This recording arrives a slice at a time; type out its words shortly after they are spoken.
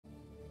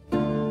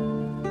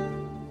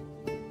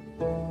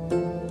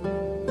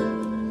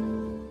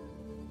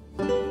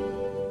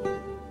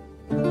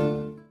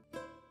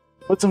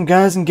What's up,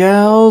 guys and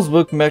gals?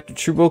 Welcome back to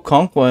Turbo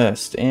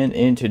Conquest, and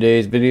in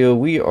today's video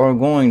we are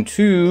going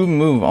to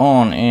move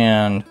on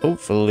and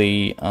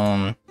hopefully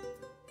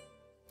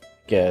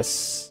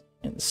guess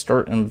and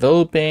start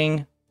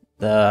enveloping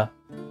the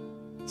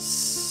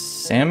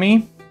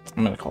Sammy.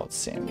 I'm gonna call it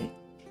Sammy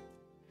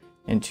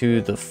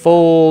into the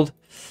fold,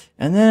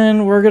 and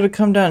then we're gonna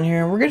come down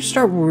here and we're gonna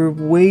start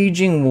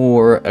waging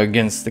war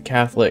against the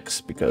Catholics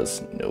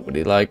because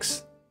nobody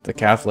likes the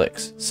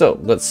Catholics. So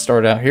let's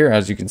start out here.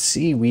 As you can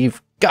see,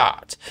 we've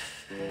got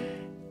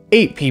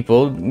 8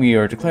 people we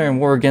are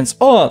declaring war against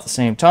all at the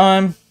same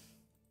time.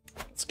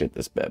 Let's get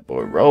this bad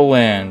boy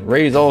rolling.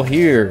 Raise all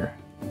here.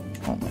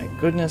 Oh my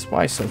goodness,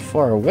 why so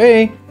far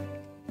away?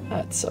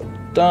 That's so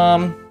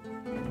dumb.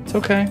 It's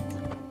okay.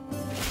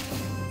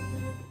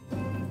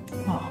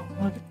 Oh,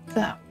 look at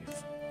that.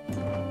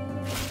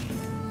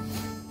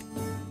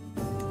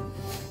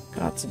 We've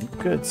got some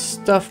good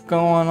stuff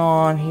going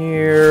on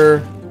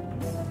here.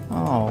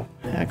 Oh,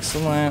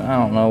 excellent. I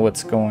don't know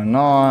what's going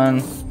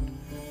on.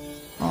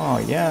 Oh,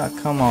 yeah,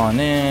 come on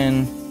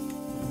in.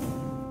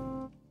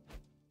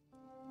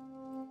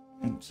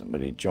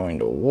 Somebody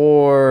joined a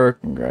war.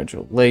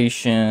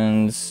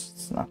 Congratulations.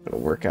 It's not going to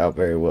work out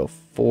very well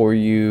for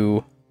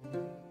you.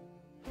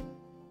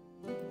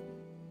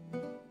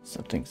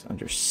 Something's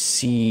under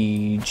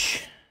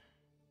siege.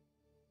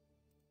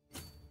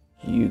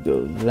 You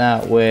go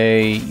that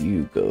way.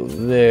 You go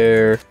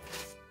there.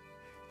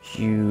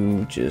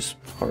 You just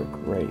park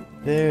right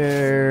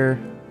there.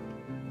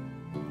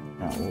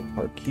 Now we'll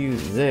park you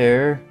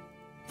there.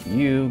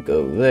 You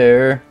go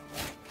there.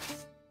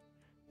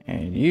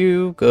 And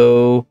you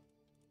go...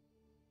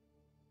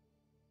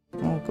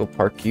 I'll go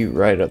park you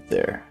right up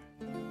there.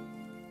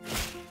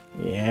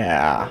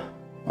 Yeah.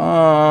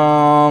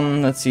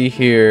 Let's see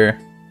here.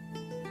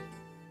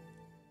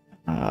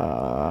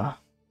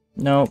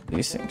 Nope,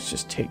 these things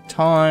just take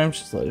time.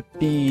 Just let it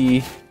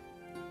be.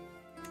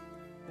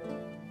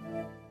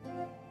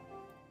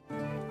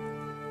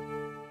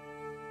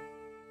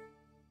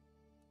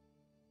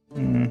 A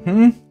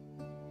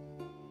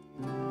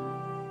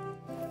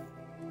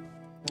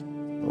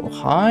little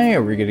high.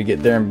 Are we gonna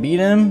get there and beat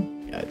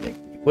him? Yeah, I think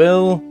we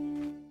will.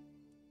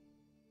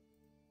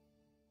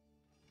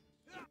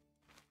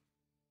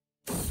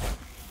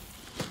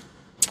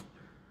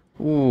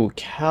 Ooh,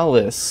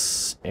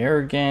 callous.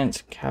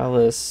 Arrogant,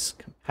 callous,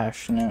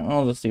 compassionate.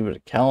 I'll just leave it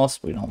at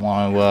callous. We don't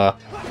want to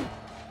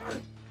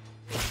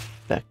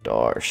affect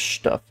our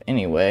stuff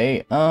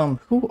anyway.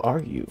 Who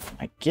are you?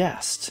 My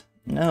guest?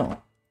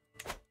 No.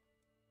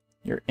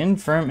 You're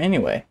infirm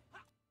anyway.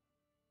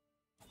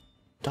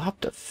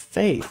 Adopt a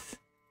faith.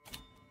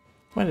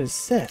 What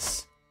is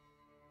this?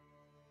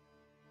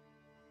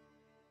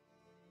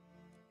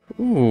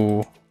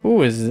 Ooh,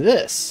 who is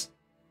this?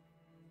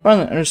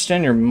 Finally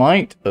understand your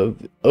might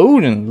of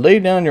Odin. Lay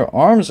down your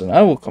arms and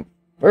I will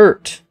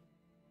convert.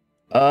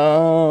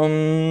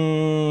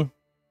 I'm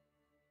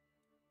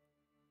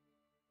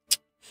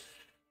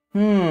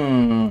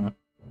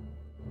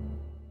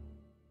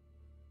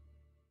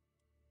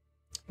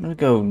gonna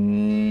go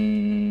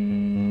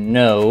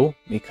no,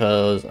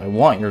 because I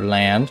want your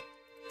land.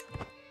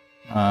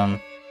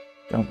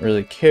 Don't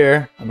really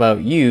care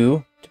about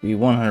you, to be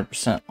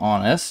 100%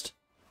 honest.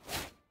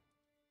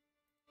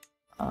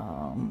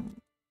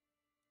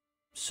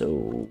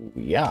 So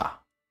yeah.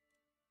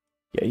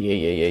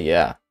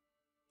 Yeah.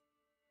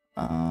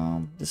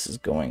 This is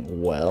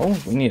going well.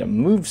 We need to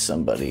move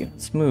somebody.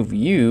 Let's move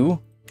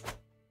you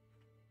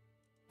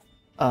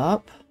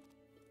up.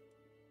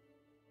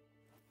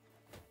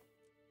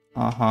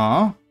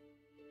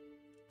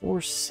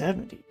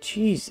 470.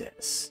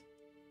 Jesus.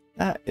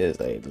 That is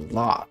a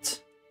lot.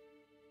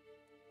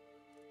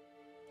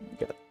 We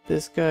got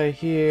this guy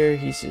here.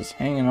 He's just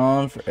hanging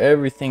on for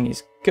everything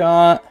he's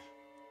got.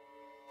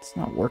 It's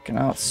not working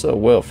out so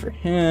well for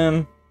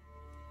him.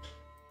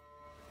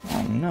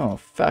 Oh no,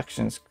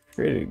 factions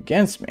created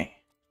against me.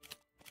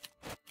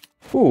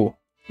 Ooh.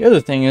 The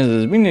other thing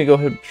is we need to go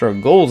ahead and put our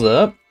goals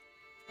up.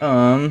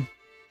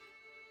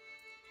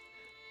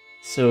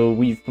 So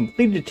we've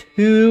completed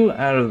 2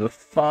 out of the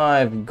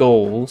 5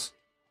 goals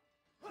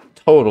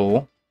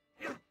total,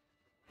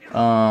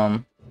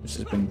 which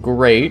has been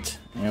great,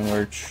 and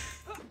we're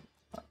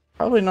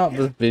probably not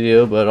this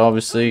video, but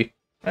obviously,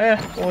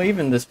 well,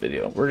 even this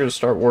video, we're gonna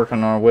start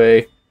working our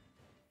way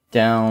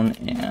down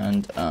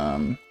and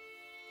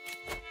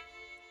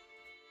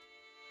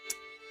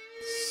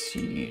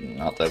see,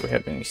 not that we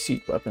have any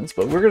siege weapons,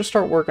 but we're gonna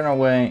start working our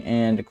way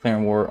and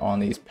declaring war on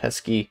these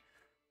pesky.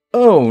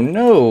 Oh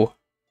no!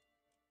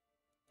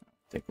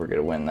 I think we're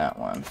gonna win that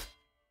one.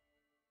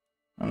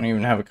 I don't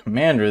even have a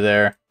commander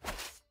there.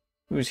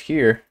 Who's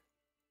here?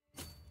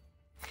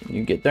 Can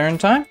you get there in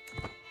time?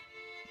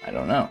 I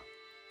don't know.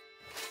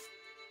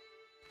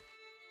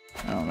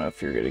 I don't know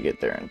if you're gonna get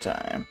there in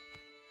time.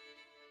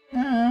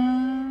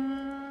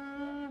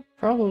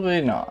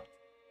 Probably not.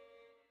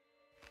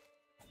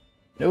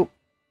 Nope.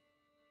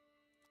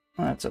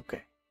 Well, that's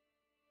okay.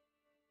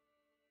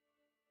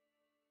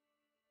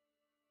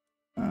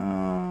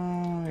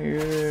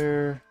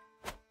 You're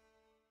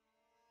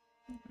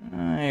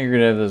you're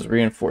gonna have those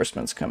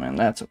reinforcements come in.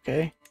 That's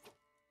okay.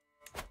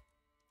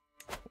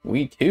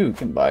 We too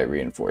can buy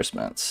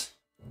reinforcements.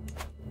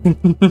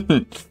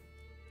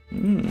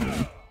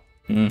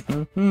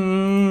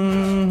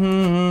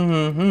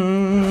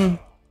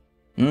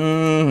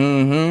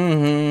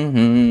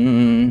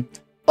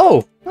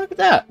 Oh, look at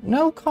that.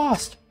 No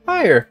cost.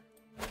 Higher.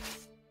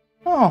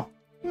 Oh,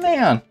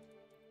 man.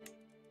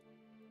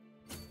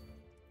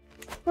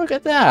 Look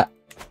at that.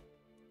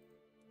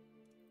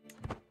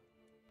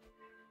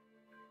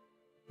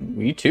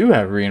 We too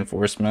have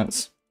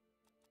reinforcements.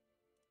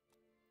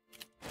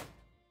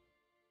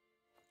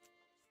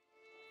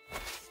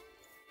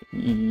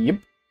 Yep.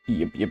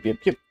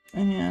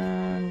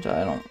 And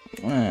I don't...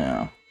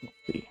 Well,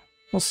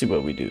 we'll see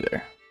what we do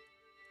there.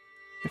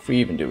 If we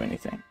even do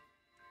anything.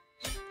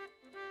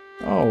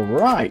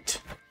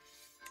 Alright.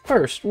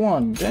 First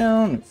one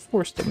down.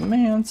 Forced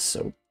demand,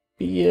 so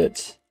be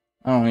it.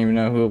 I don't even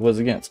know who it was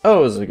against. Oh,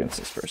 it was against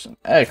this person.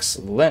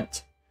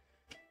 Excellent.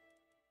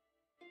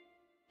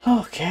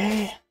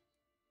 Okay.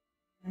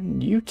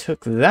 And you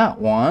took that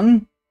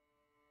one.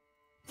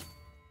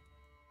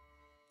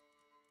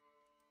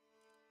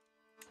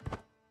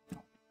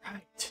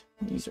 Alright.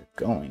 These are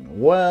going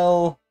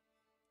well.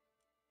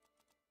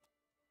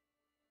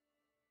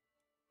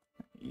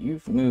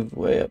 You've moved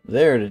way up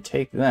there to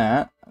take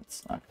that.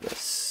 That's not going to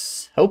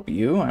help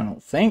you, I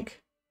don't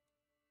think.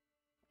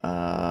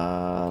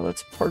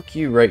 Let's park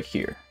you right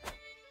here.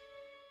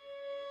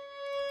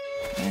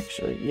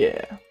 Actually,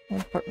 yeah.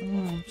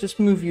 Just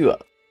move you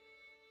up.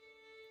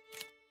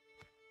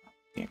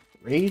 Get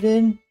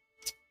raided.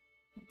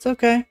 It's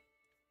okay.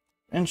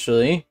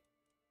 Eventually,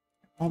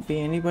 there won't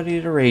be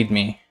anybody to raid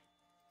me.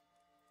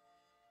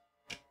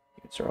 You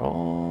guys are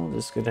all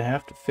just gonna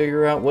have to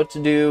figure out what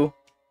to do.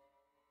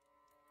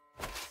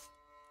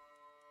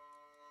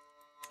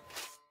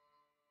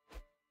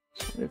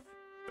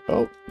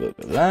 Oh, look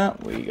at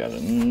that. We got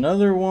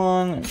another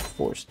one.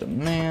 Enforced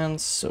demand,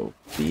 so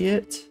be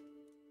it.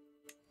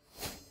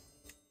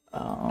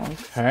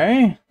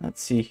 Okay,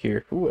 let's see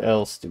here. Who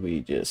else do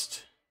we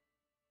just...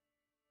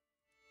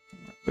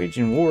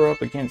 Waging war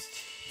up against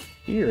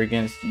here,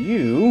 against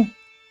you.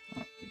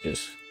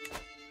 Just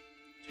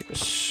take a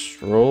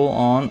stroll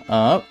on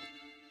up.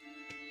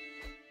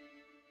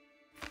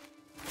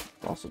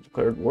 Also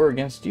declared war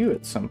against you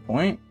at some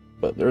point,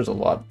 but there's a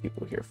lot of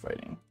people here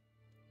fighting.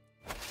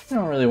 I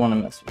don't really want to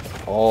mess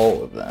with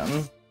all of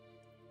them.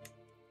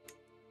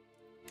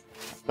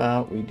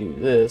 How about we do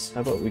this? How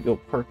about we go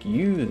park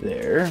you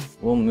there?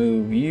 We'll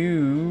move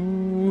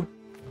you.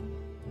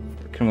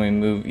 Where can we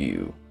move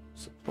you?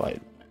 Supply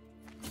limit.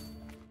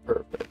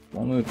 Perfect.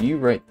 We'll move you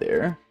right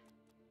there.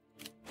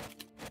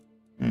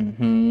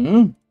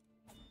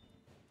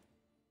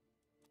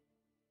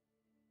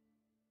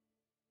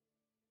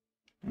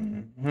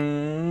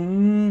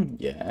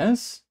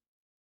 Yes.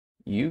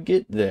 You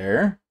get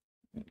there.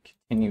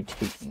 Continue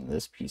taking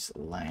this piece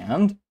of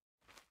land.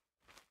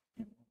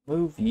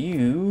 Move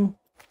you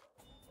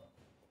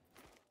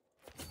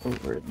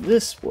over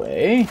this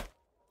way.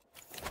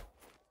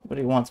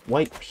 Somebody wants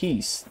white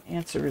peace. The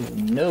answer is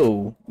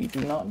no. We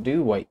do not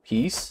do white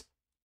peace.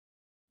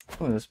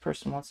 Oh, this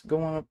person wants to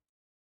go on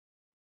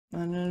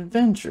an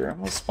adventure.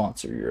 We'll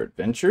sponsor your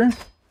adventure.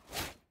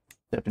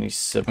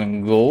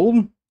 77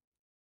 gold.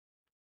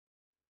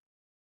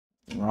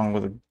 Nothing wrong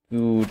with a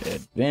good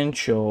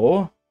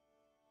adventure.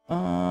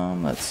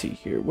 Let's see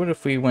here. What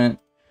if we went...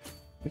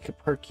 We could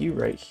park you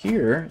right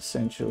here,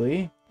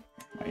 essentially.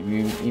 Might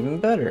be even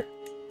better.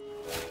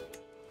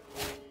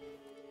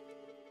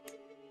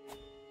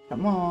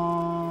 Come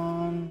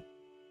on.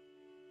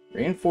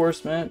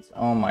 Reinforcements.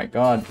 Oh my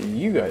god, dude,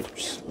 you guys are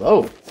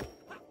slow.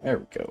 There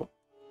we go.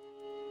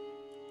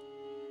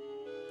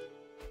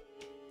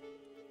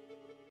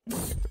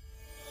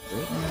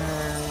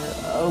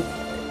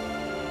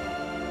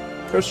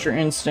 Okay. Trust your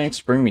instincts.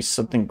 Bring me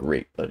something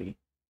great, buddy.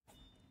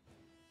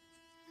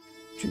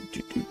 A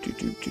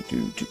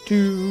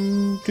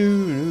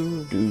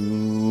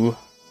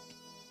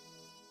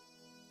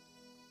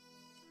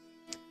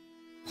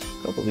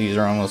couple of these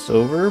are almost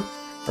over.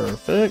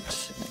 Perfect.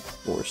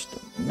 Forced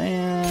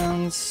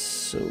demands.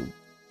 So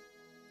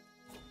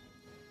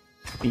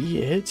be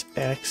it.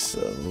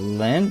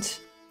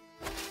 Excellent.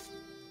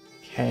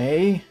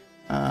 Okay.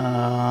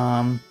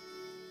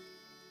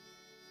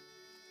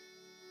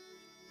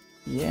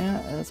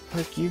 Yeah, let's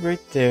park you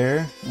right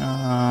there.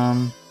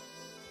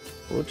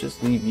 We'll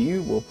just leave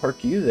you. We'll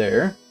park you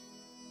there.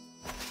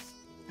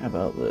 How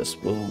about this?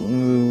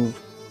 We'll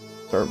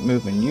start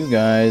moving you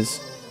guys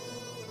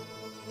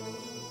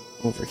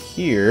over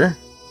here.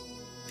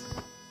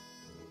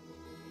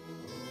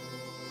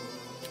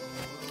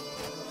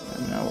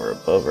 And now we're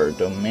above our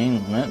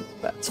domain limit.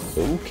 That's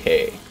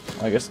okay.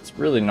 Well, I guess it's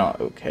really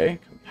not okay.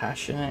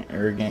 Compassionate,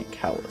 arrogant,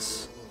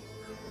 callous.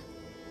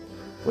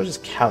 What does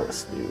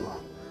callous do?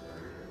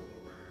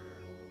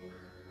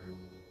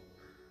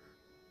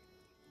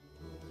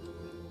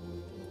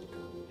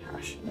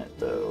 Passionate,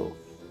 though.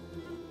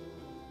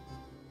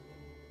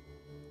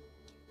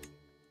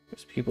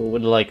 Because people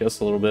would like us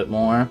a little bit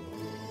more.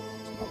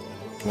 It's not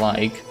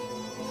like.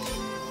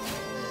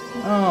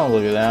 Oh,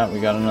 look at that. We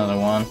got another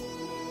one.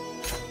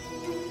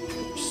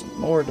 Some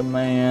more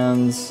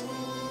demands.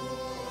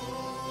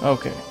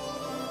 Okay.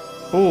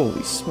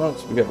 Holy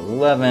smokes, we got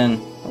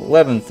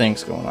 11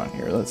 things going on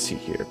here. Let's see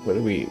here. What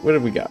do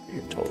we got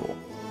here total?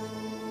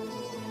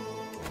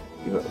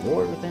 You got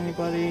war with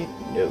anybody?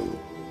 No.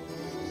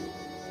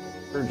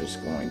 We're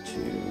just going to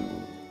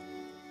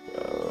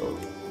go.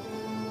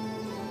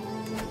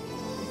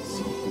 Let's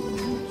see who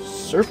can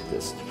usurp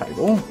this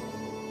title.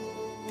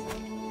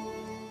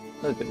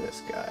 Look at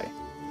this guy.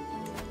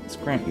 Let's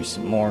grant you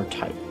some more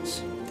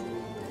titles.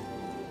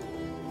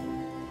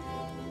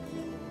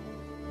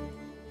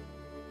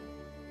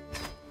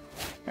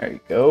 There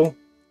you go.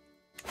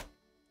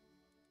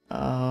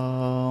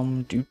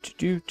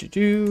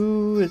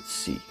 Let's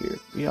see here.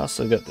 We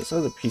also got this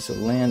other piece of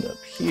land up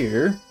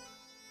here.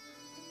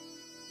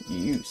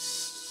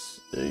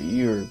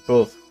 You're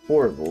both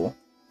horrible.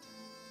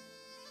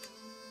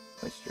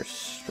 At least you're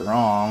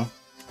strong.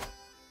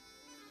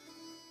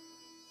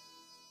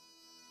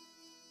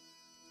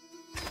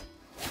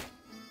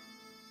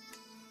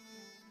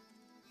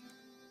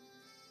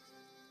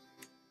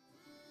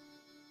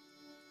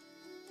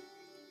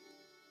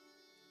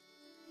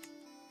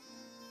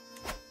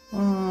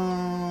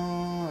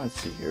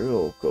 Let's see here.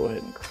 We'll go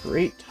ahead and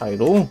create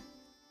title.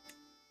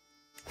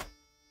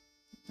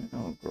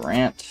 I'll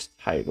grant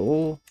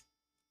title.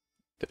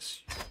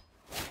 This.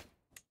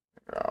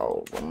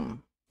 At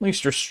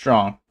least you're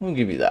strong. We'll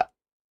give you that.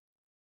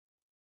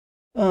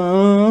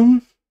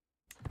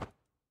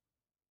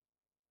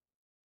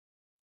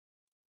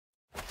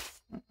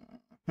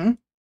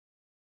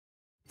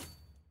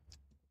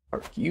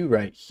 Park you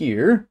right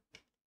here.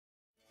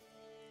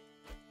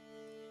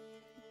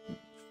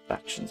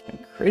 Faction's been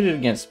created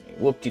against me.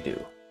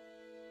 Whoop-de-doo.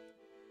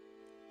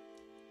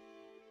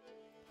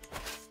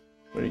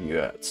 What are you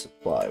at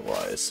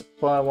supply-wise?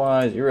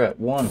 Supply-wise, you're at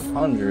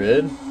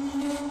 100.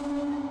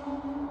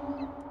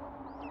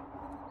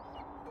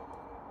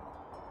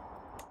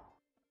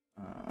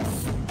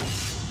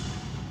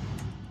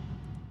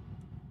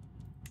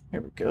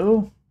 Here we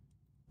go.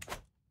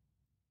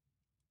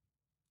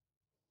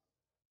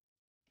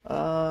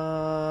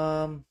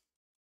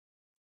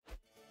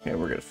 Okay,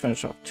 we're gonna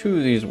finish off 2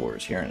 of these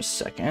wars here in a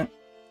second.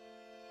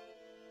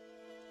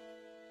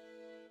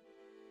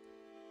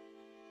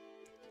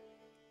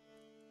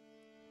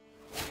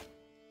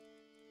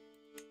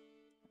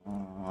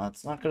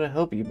 That's not gonna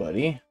help you,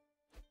 buddy.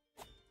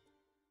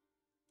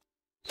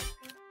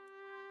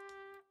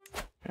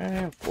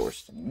 Okay,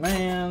 forced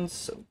demands,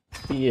 so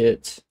be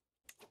it.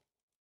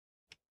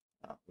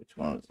 Which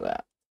one was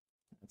that?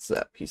 It's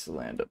that piece of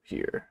land up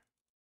here.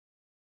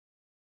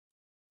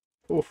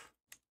 Oof.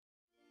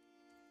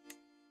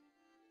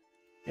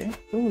 Okay,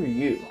 who are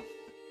you?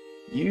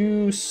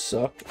 You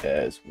suck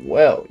as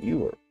well.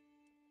 You are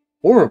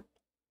horrible.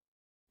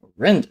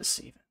 Horrendous,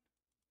 even.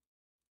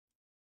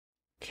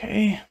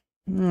 Okay.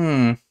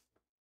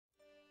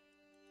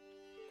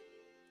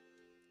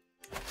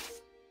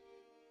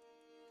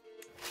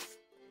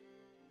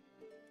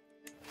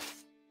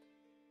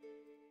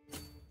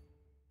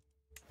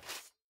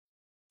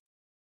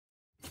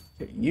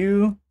 Okay,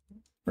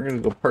 we're gonna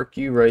go park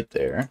you right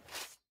there.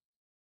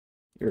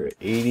 You're at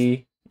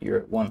 80. You're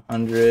at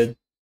 100.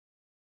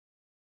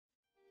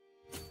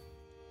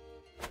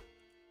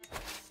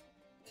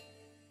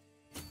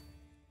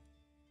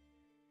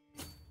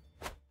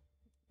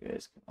 You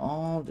guys can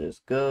all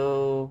just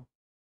go.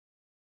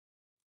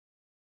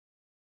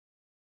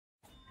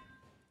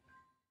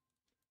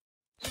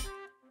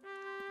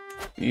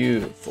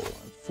 Beautiful.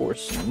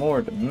 Enforce some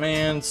more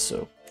demands,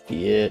 so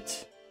be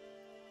it.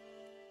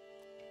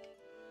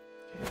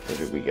 Okay, what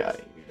do we got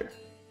here?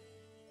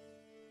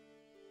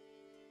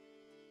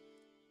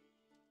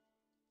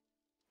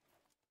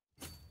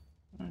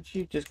 Why don't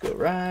you just go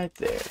right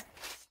there?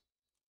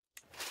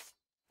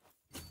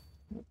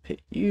 We'll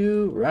put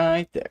you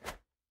right there.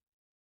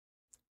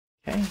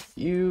 Okay,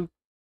 you,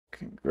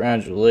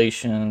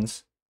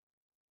 congratulations.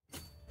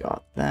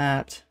 Got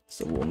that.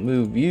 So we'll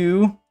move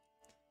you.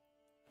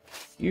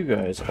 You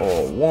guys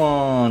all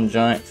one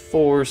giant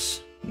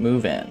force.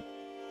 Move in.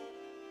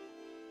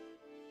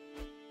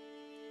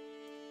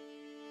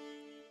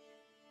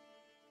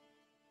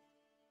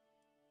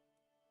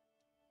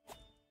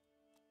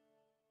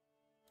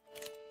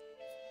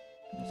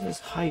 Who's this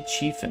high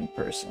chieftain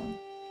person?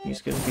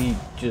 He's gonna be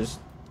just...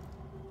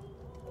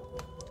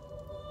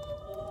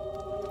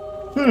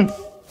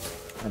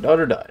 My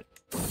daughter died.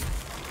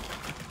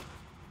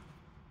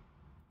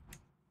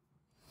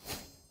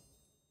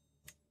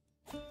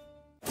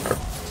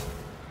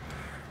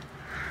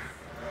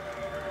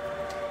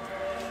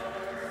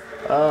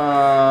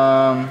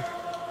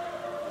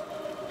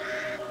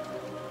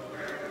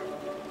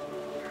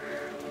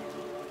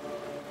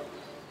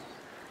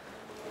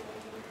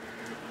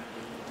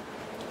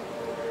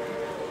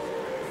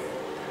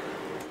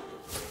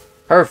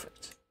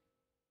 Perfect.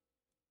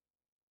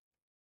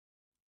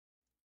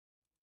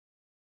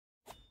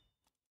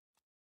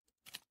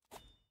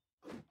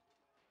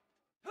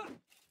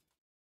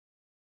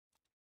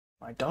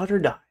 My daughter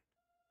died.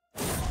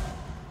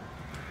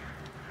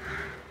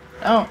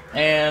 Oh,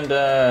 and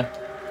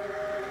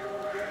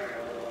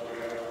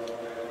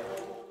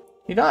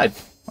he died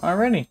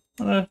already.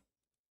 What a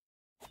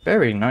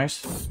very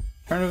nice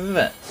turn of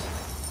events.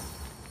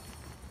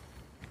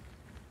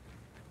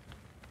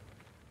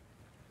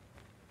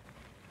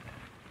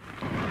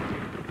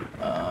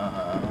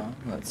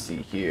 Let's see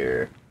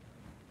here.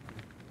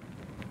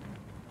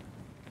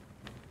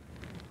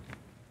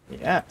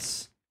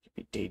 Yes, could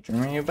be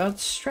daydreaming about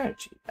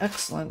strategy.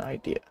 Excellent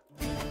idea.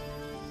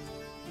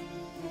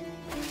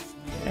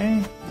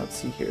 Okay, let's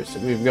see here. So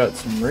we've got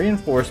some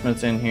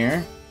reinforcements in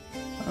here.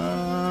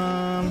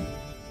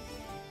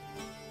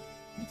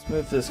 Let's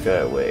move this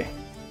guy away.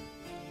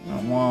 I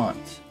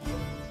want.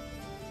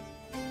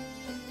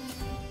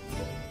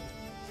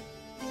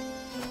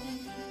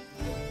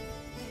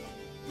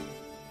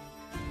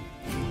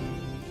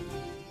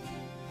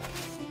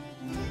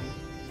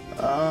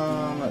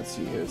 Let's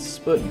see here. It's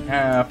split in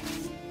half.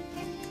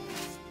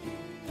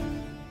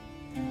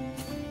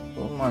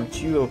 We'll march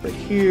you over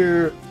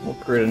here. We'll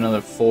create another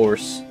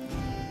force.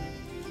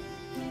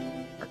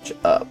 March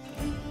up.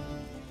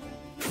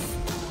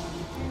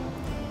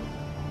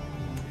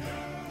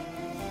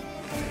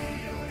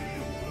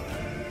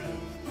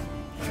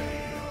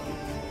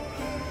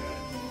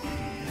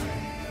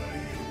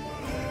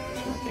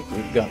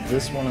 We've got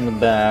this one in the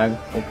bag.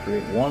 We'll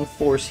create one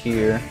force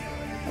here.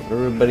 Have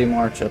everybody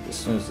march up as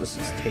soon as this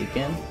is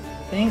taken,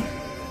 I think.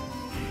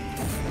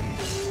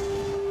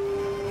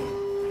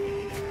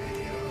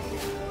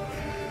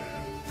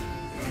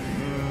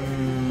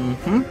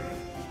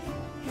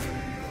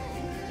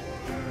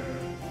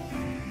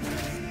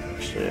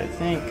 Actually, I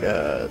think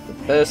the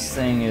best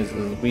thing is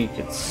we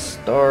could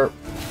start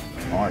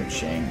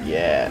marching.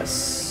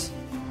 Yes.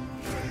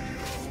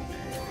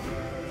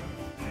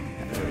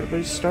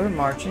 Everybody start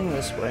marching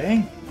this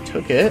way.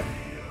 Took it.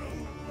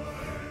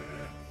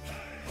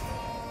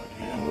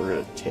 And we're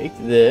gonna take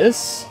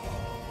this.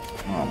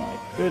 Oh my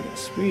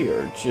goodness, we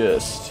are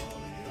just...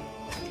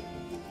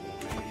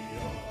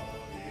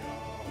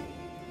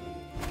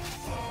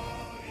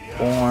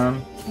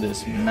 form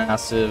this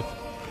massive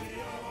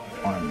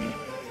army.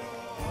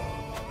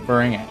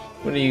 Bring it.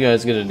 What are you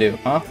guys gonna do,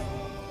 huh?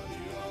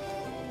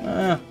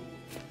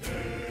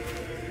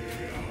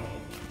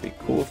 Be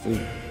cool if we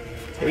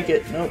take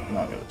it. Nope, I'm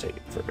not gonna take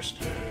it first.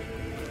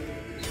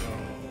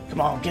 Come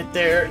on, get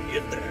there,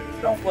 get there.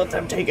 Don't let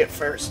them take it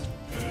first.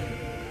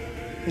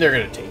 They're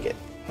gonna take it.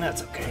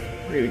 That's okay.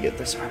 We're gonna get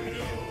this army.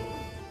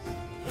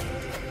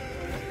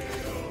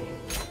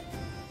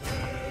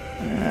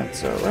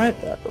 That's alright,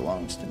 that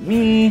belongs to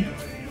me.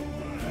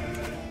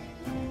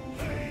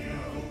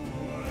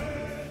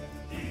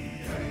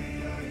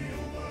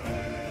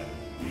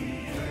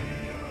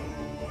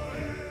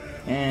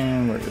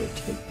 And we're gonna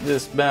take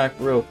this back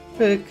real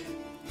quick.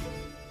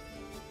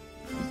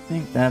 I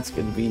think that's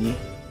gonna be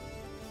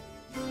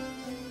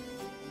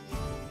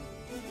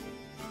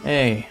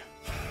a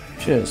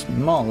just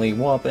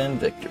molly-whopping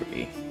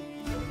victory.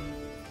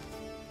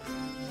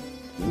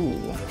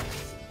 Ooh.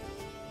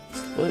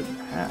 Split in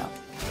half.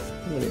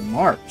 Really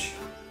march.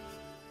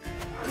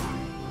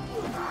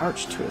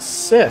 March to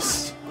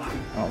assist.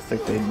 I don't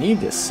think they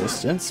need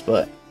assistance,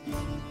 but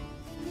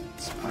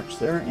let's march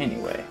there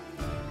anyway.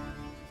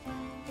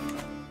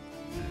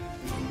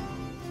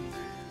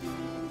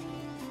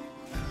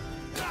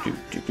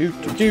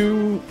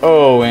 Do.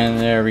 Oh, and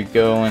there we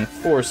go.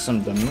 Enforce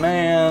some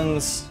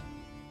demands.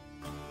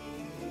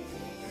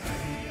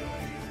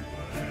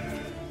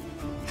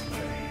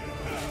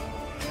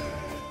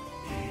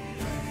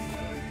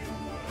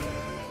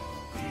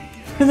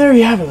 And there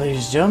you have it,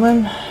 ladies and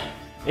gentlemen.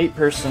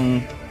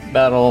 8-person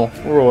battle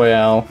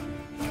royale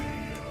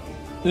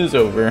is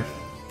over.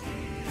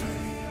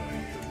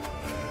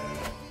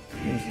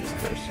 Who's this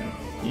person?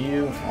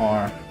 You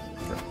are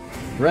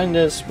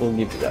horrendous. We'll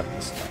give you that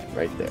this time,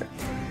 right there.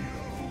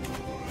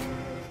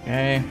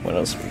 Okay, what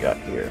else we got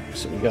here?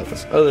 So we got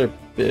this other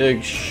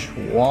big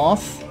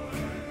swath.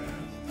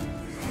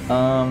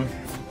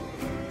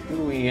 Who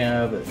do we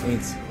have that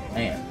needs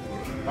land?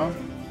 Huh?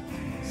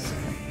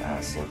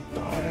 Vassal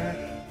daughter.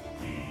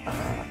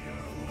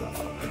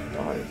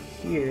 Daughter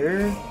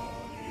here.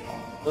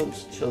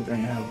 Those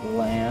children have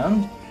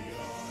land.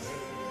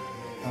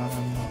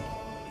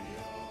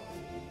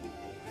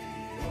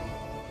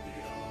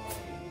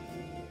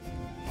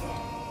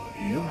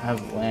 You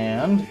have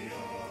land.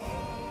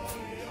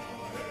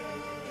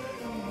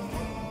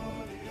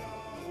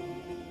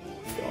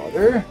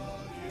 Daughter.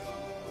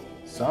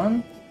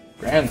 Son.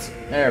 Grandson.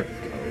 There we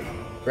go.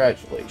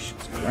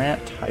 Congratulations.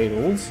 Grant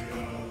titles.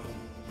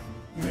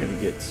 We're gonna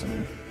get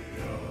some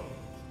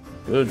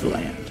good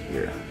land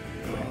here,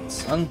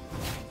 grandson.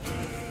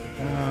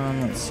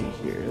 Let's see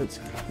here. Let's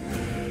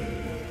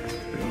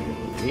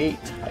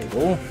create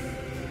title.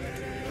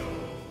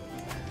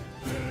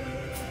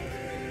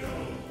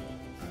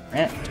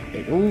 Grant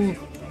title.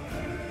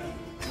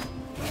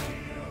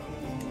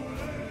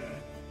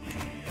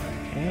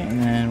 Okay,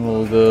 and then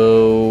we'll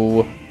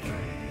go.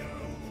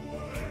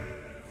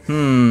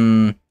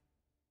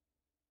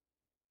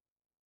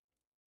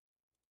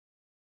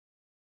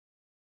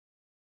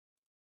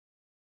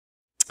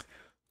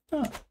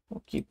 Huh,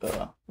 we'll keep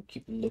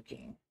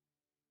looking.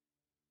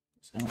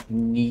 I don't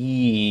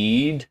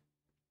need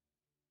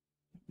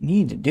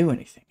to do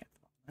anything at the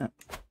moment.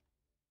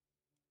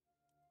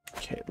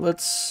 Okay,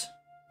 let's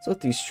let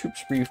these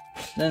troops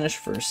replenish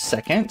for a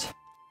second.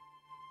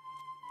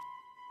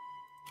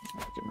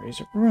 We can raise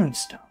a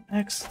runestone.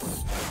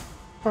 Excellent.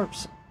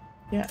 Papacy.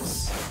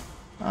 Yes.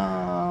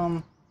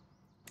 That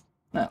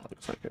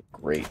looks like a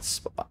great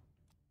spot.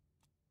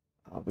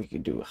 We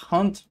could do a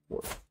hunt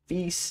or a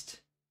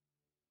feast.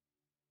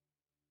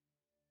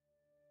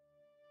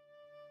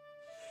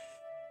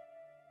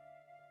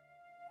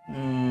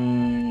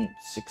 Hmm,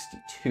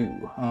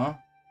 62, huh?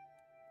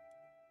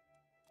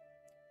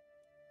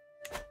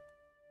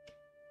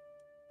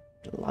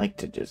 I'd like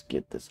to just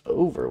get this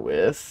over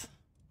with.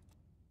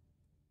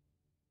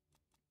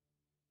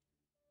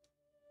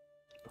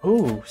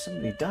 Oh,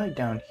 somebody died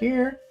down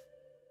here.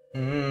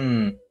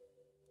 Mm-hmm.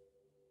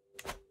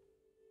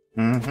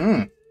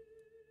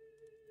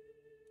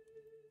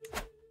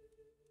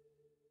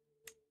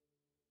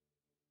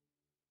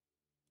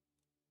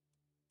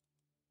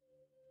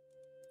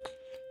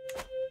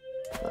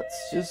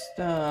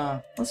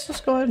 Let's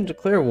just go ahead and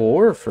declare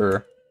war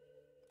for.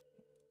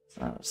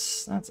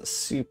 That's a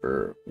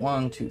super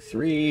 1, 2,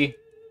 3. Is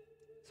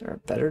there a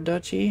better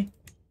duchy?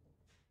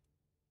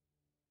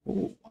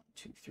 Ooh, 1,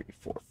 2, 3,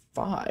 4,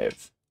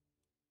 5.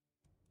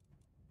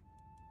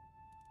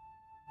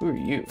 Who are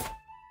you?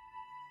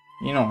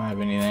 You don't have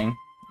anything.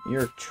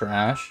 You're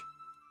trash.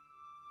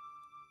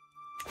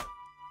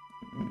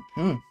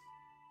 Who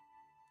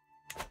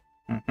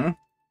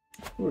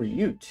are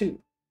you, too?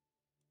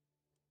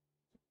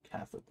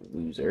 Catholic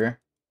loser.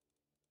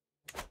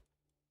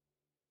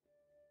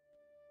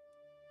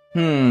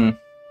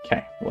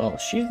 Okay, well,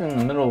 she's in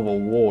the middle of a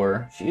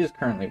war. She is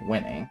currently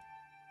winning.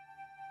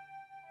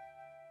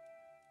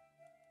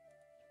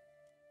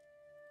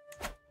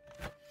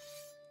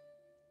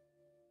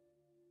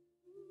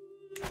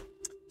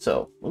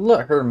 So, we'll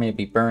let her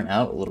maybe burn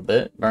out a little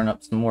bit, burn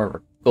up some more of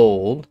her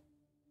gold.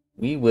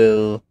 We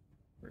will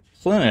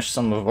replenish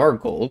some of our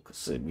gold,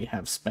 because we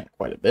have spent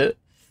quite a bit.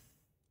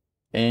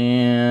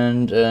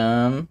 And,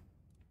 I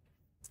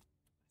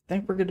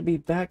think we're going to be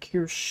back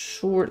here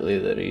shortly,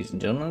 ladies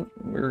and gentlemen.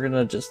 We're going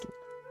to just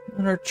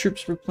let our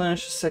troops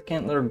replenish a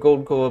second, let our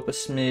gold go up a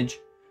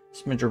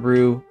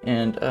smidgeroo,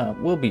 and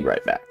we'll be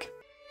right back.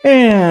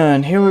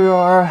 And here we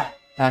are,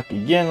 back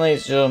again,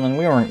 ladies and gentlemen.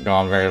 We weren't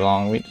gone very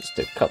long. We just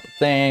did a couple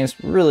things.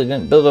 We really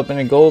didn't build up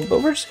any gold,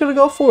 but we're just going to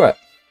go for it.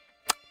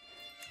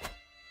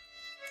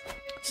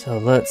 So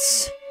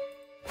let's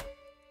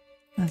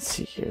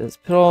see here. Let's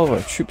put all of our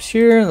troops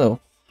here.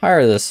 They'll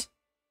hire this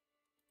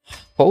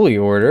holy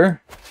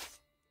order.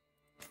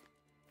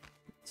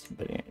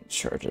 Somebody in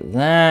charge of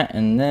that,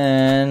 and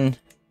then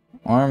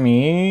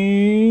armies.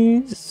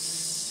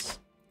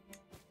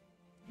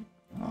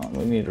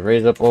 We need to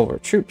raise up all of our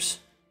troops.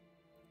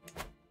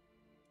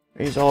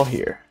 Raise all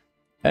here.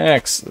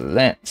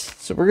 Excellent.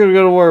 So we're gonna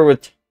go to war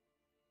with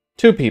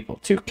two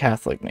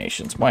Catholic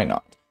nations. Why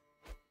not?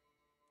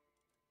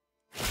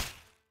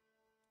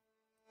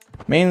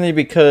 Mainly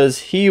because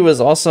he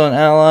was also an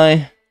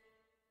ally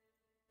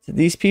to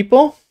these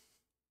people.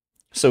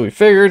 So we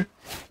figured,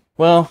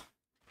 well,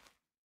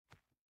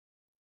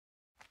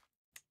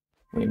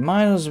 we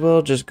might as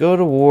well just go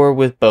to war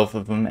with both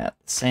of them at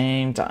the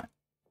same time.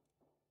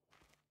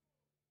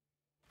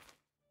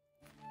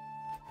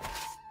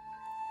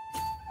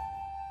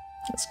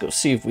 Let's go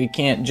see if we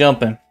can't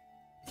jump him.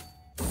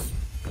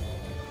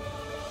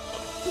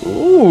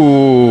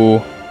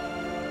 Ooh.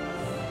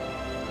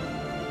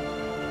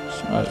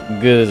 It's not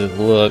as good as it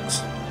looks.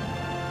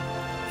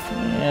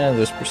 Yeah,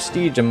 this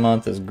prestige a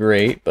month is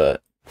great,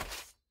 but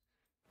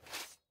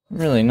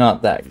really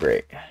not that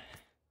great.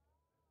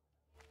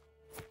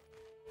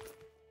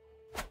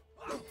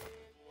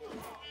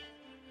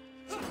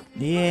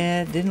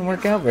 Yeah, it didn't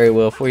work out very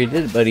well for you,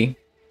 did it, buddy?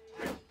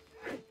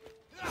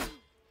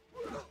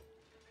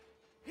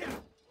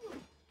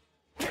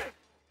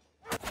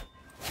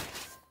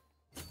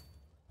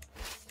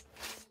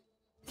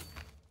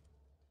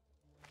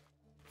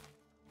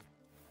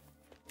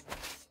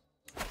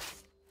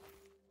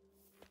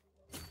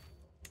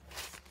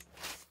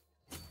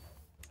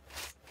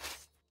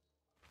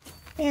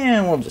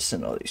 And we'll just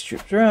send all these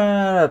troops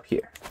right up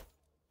here.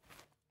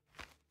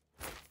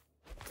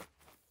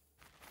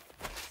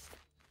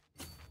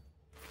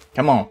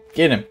 Come on,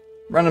 get him.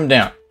 Run him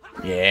down.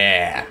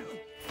 Yeah.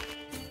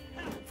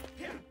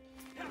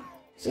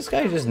 Is this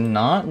guy just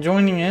not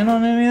joining in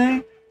on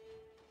anything?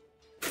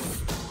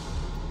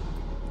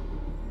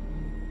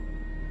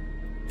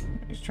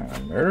 He's trying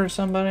to murder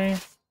somebody.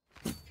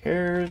 Who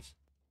cares?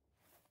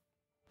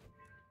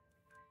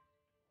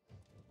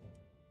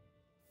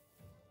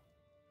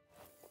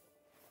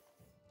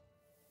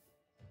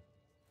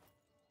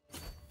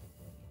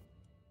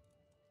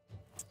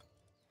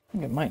 I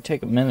think it might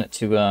take a minute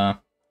to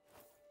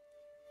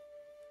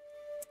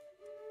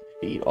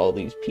feed all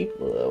these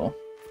people, though.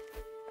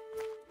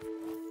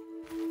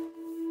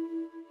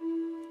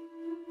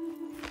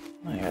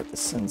 I have to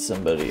send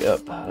somebody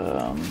up.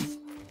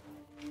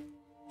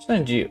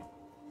 send you.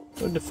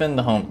 Go defend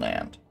the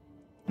homeland.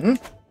 Hmm?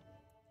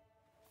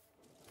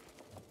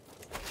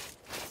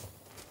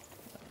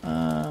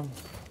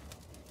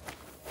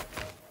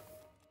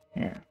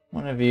 Here.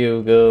 One of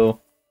you go.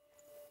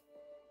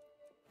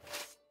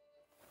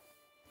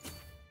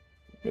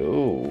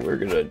 Oh, we're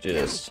gonna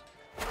just...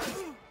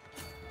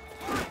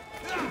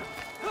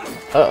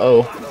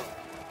 Uh-oh.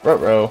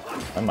 Ruh-roh.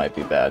 That might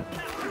be bad.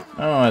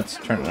 Oh, it's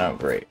turning out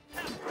great.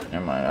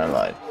 Never mind, I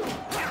lied.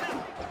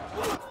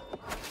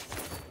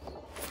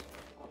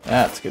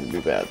 That's gonna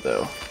be bad,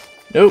 though.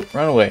 Nope,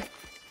 run away.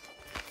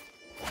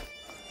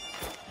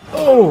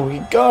 Oh, he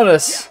got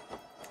us!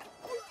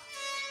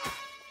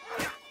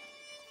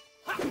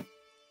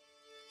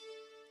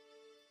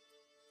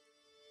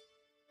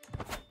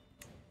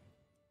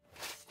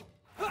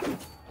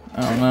 I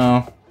don't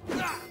know.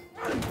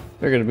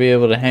 They're gonna be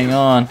able to hang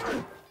on.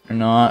 Or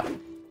not.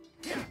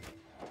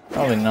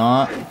 Probably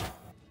not.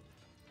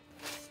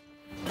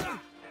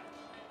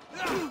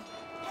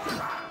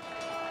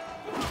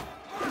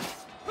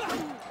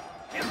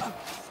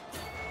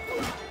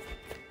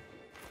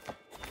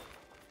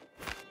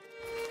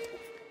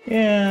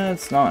 Yeah,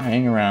 let's not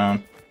hang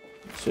around.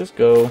 Let's just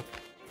go.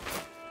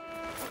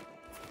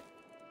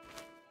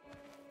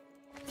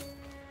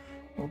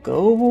 Well,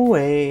 go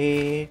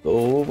away,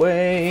 go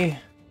away.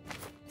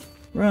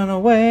 Run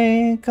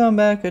away, come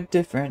back a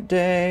different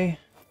day.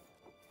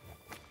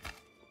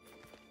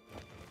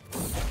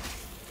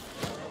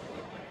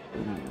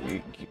 Ooh,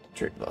 you keep the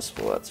trick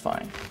possible, that's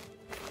fine.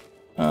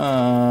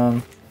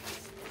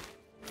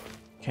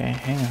 Okay,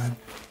 hang on.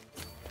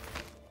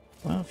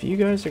 Well, if you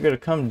guys are gonna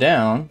come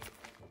down,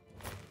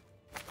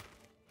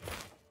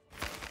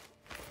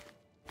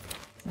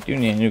 I do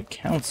need a new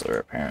counselor,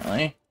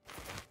 apparently.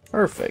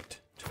 Perfect.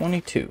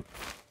 22.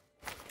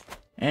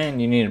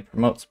 And you need to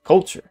promote some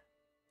culture.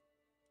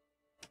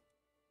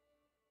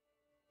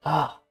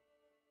 Ah.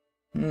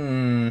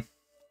 Yeah,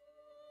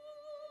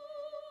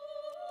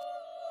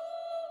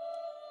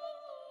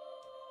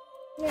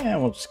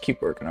 we'll just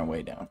keep working our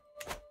way down.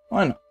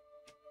 Why not?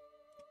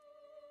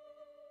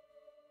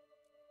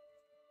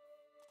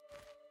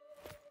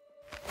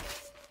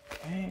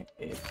 Okay,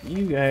 if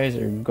you guys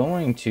are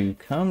going to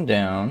come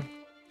down...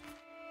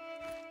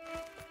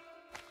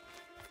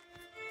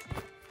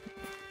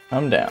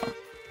 Come down.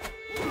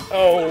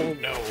 Oh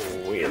no,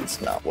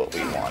 it's not what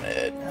we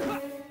wanted.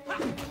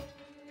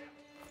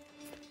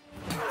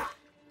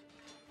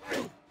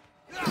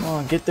 Come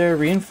on, get there,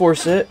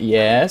 reinforce it.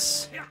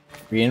 Yes.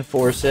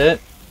 Reinforce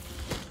it.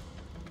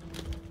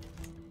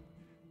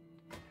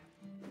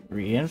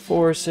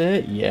 Reinforce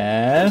it.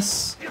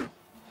 Yes.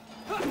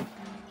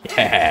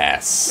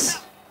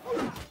 Yes.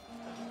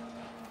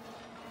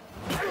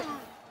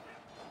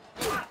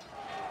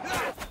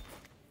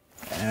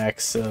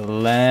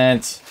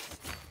 Excellent.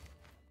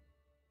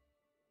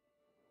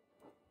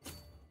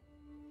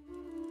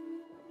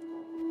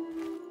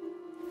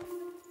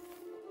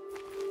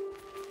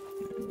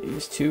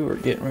 These two are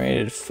getting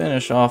ready to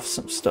finish off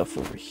some stuff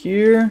over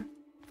here.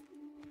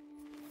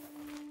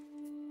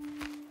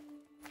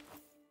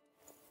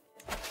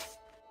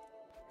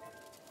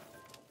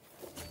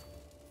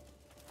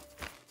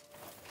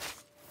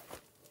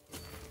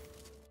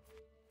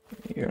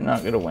 You're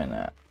not going to win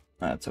that.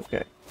 That's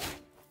okay.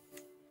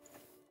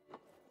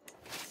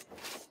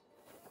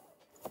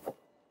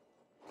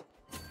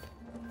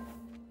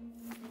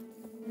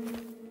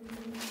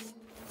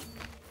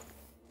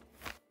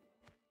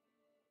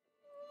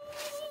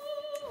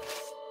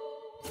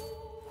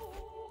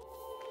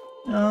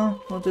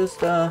 No, we'll just,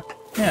 yeah,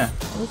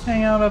 we'll just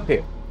hang out up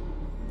here.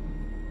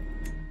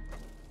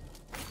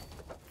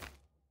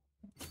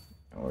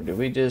 Or do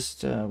we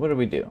just, what do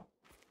we do?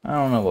 I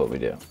don't know what we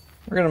do.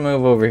 We're gonna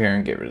move over here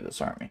and get rid of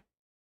this army.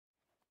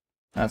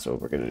 That's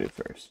what we're gonna do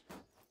first.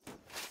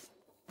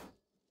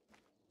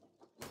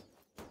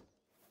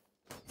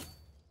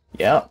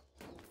 Yep.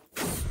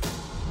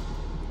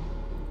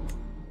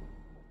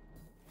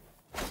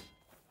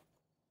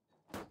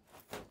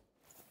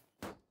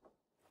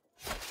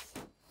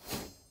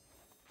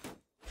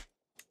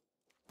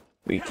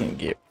 We can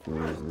get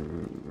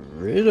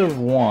rid of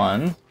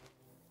one.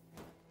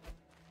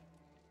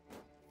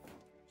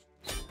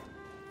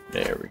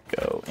 There we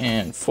go.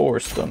 And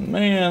force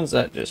demands.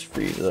 That just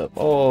frees up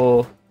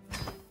all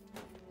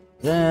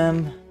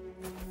them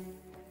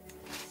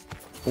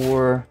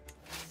for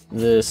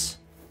this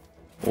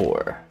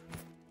war.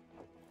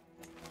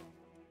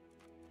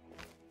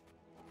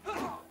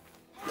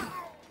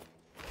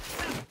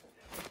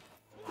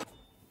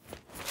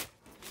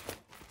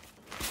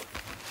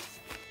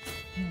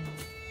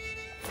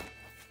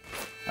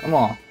 Come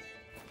on.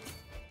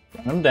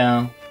 Run them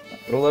down.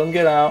 Don't let them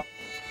get out.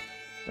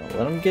 Don't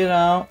let them get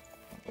out.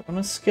 Don't let them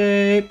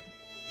escape.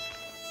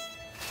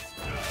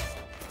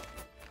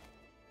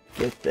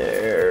 Get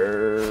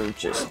there.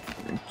 Just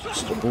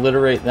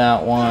obliterate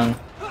that one.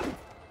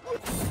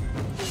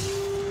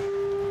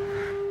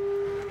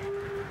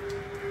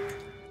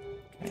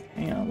 Okay,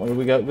 hang on. What do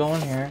we got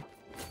going here?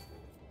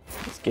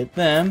 Let's get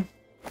them.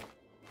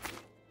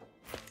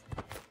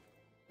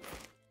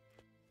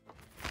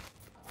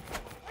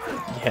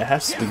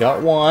 Yes, we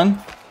got one.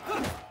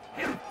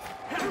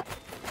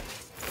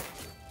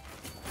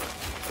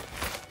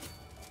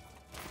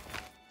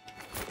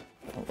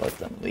 Don't let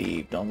them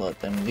leave. Don't let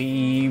them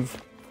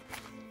leave.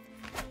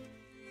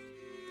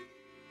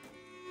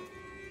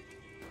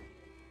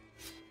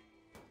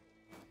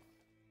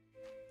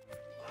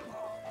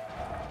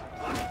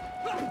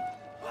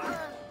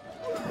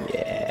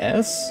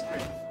 Yes.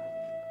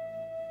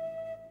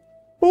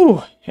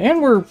 Ooh,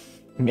 and we're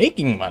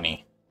making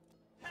money.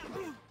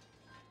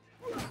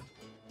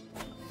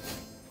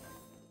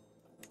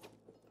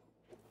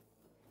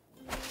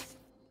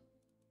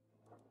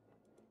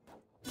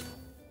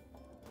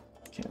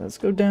 Okay, let's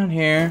go down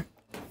here.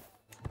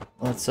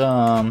 Let's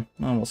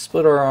we'll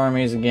split our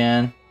armies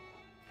again.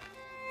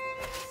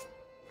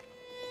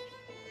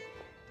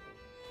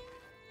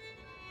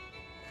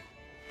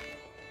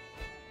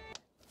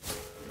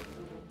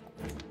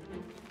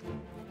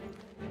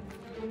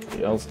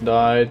 Somebody else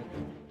died.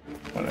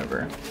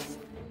 Whatever.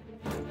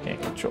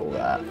 Can't control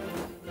that.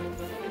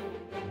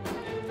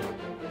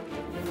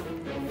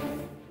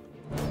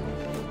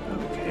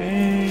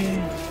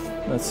 Okay.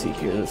 Let's see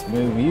here. Let's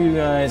move you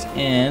guys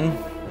in.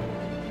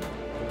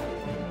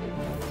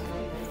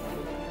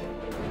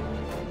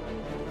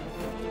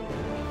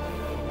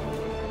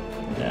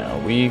 Now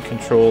we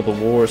control the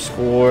war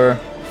score.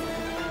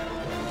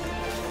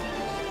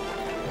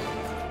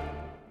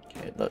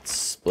 Okay, let's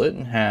split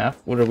in half.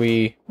 What are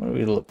we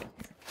looking here?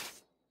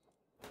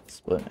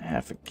 Split in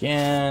half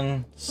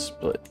again.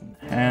 Split in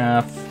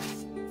half.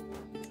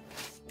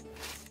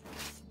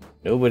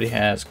 Nobody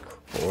has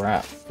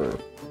crap for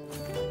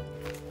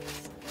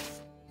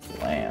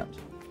land.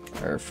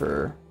 Or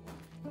for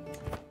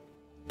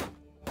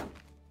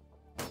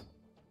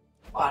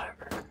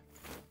whatever.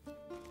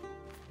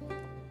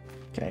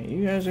 Okay,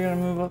 you guys are gonna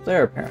move up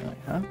there apparently,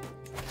 huh?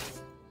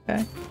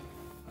 Okay.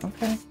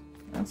 Okay.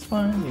 That's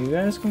fine. You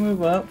guys can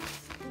move up.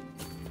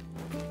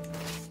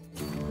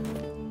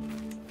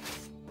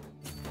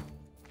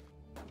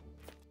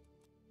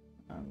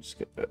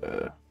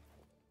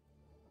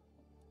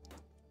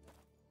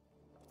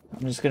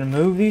 I'm just gonna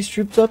move these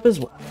troops up as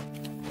well.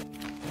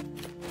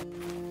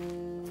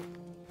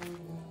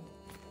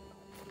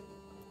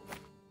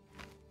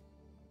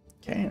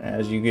 Okay, and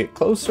as you get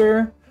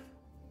closer,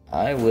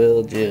 I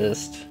will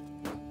just...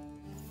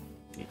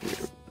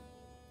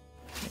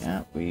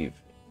 Yeah, we've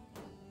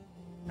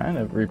kind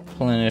of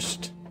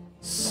replenished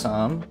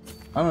some.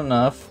 Not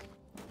enough,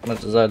 as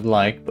much as I'd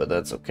like, but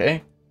that's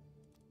okay.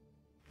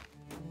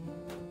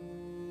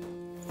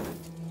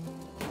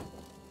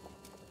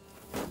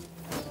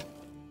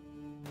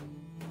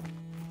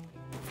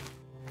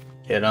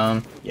 Get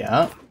them,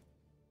 yeah.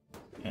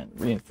 And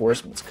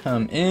reinforcements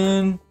come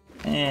in,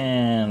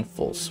 and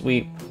full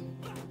sweep,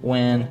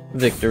 win,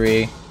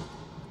 victory.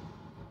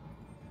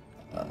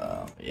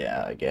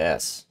 Yeah, I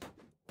guess.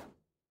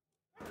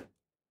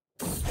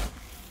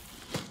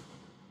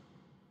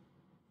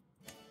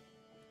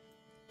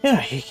 Yeah,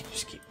 he can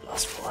just keep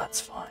lustful, that's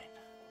fine.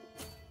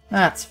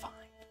 That's fine.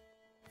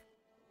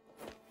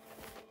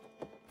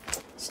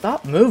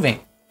 Stop moving.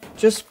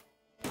 Just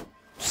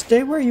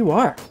stay where you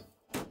are.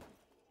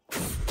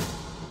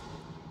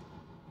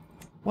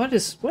 What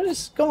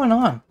is going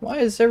on? Why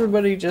is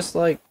everybody just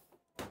like...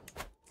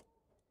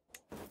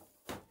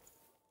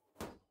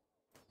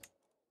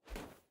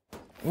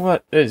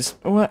 What? Yeah,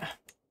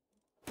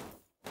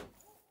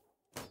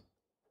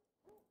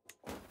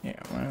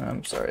 well,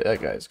 I'm sorry,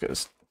 that guy's gonna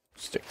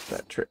stick with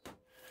that trick.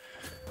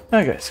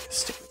 That guy's gonna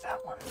stick with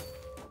that one.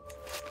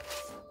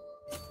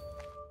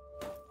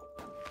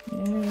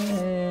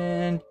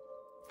 And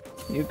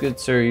you good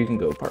sir, you can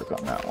go park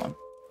on that one.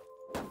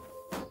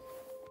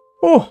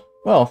 Oh,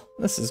 well,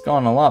 this has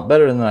gone a lot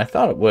better than I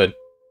thought it would.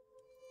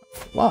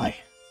 Why?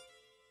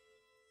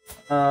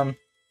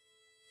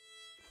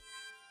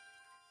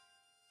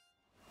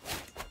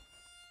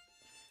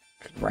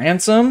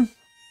 Ransom?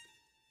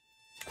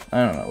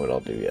 I don't know what I'll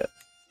do yet.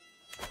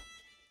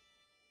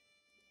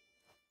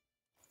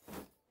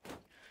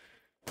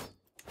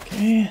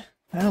 Okay,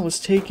 that was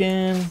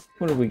taken.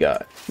 What do we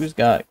got? Who's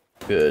got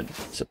good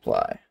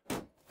supply?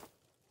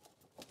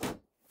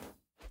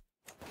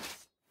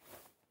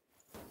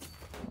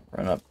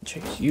 Run up and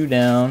chase you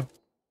down.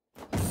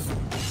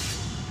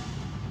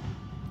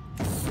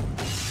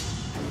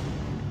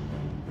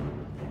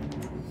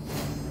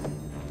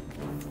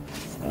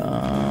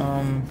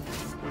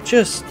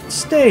 Just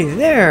stay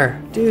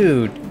there,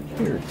 dude.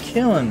 You're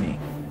killing me.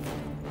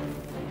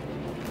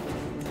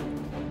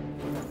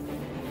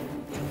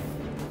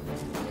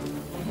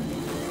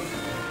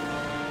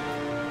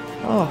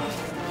 Oh,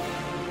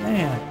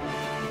 man.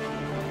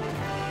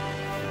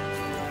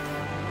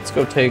 Let's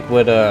go take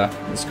what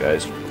this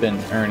guy's been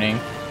earning.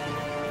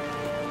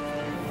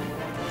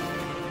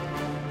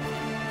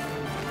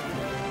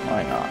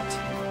 Why not?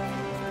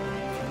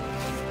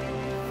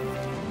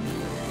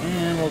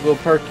 And we'll go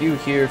park you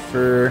here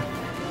for...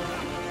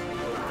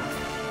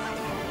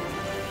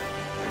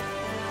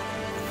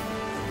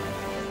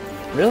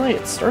 Really?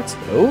 It starts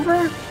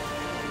over?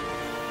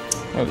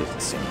 That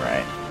doesn't seem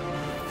right.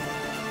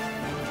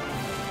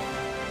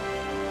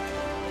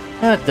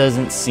 That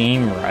doesn't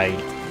seem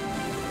right.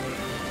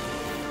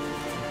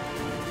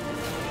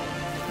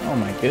 Oh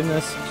my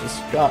goodness,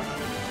 just got...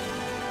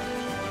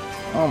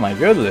 Oh my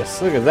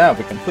goodness, look at that,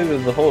 we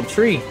completed the whole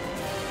tree.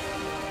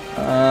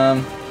 I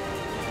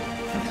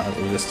might as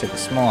well just take a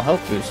small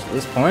health boost at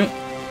this point.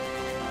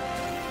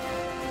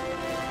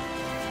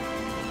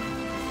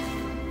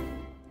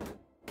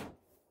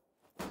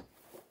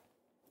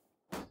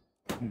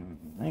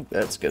 I think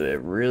that's gonna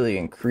really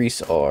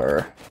increase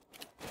our...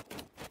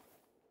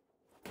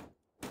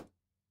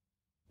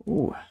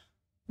 Ooh,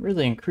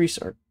 really increase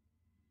our...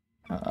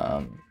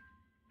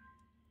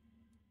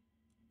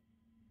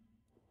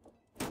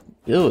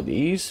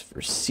 abilities for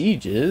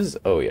sieges.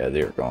 Oh yeah,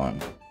 they're going.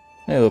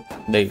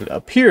 They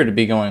appear to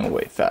be going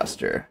way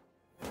faster.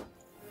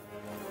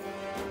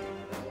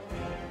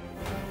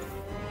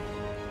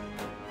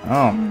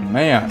 Oh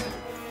man.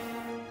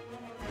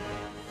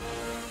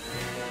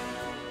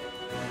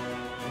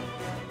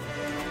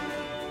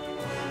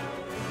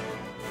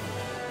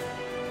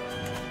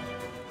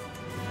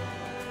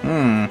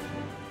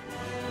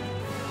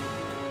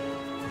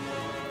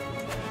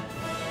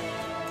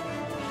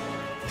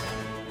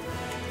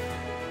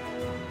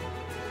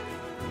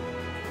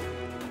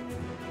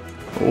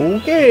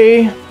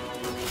 Okay.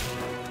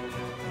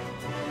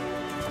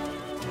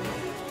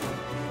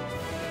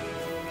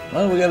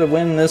 Well, we gotta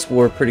win this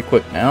war pretty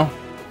quick now.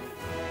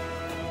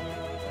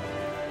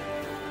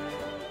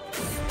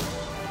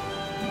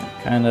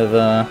 Kind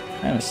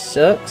of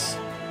sucks.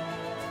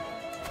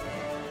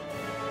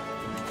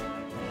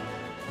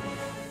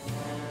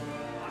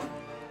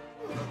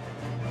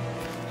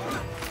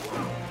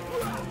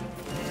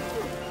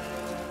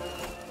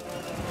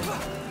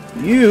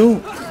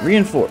 You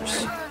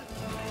reinforce.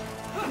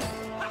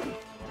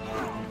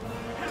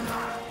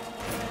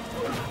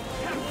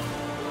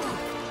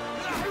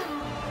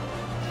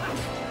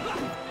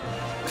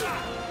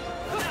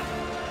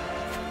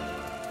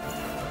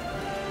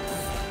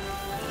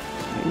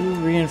 You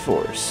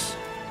reinforce.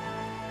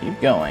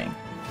 Keep going.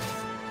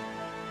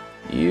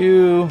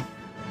 You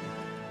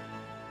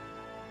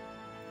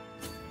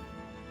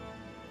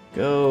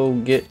go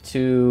get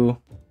to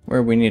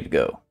where we need to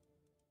go.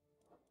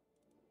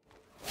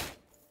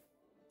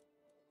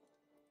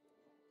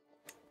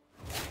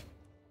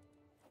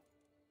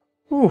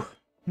 Whew,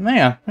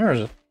 man,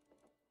 there's a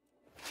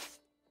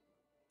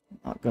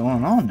lot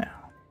going on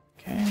now.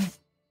 Okay.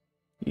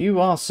 You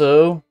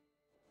also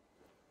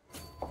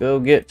go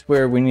get to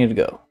where we need to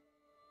go.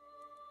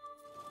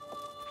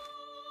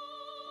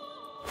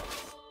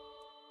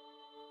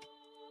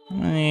 Let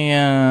me,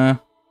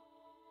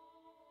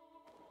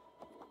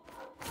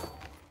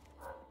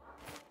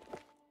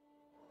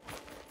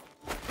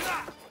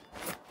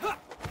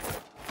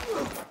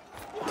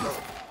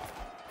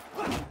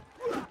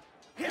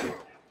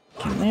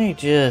 can they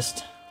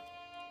just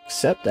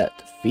accept that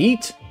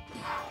defeat?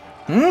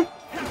 Hmm?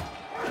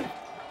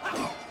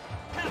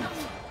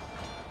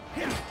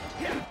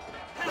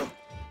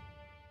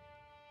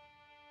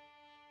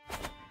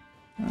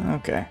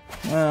 Okay,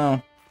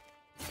 well,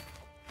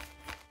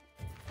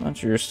 a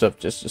bunch of your stuff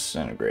just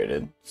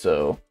disintegrated,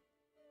 so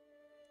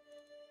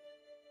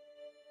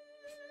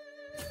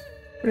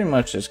pretty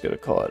much just gonna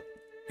call it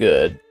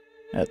good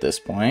at this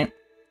point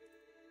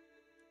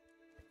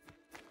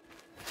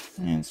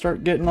and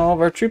start getting all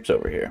of our troops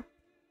over here.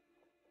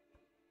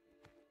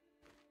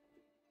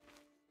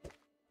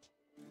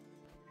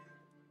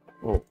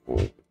 Oh.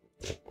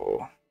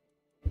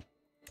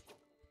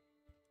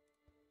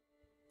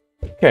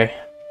 Okay.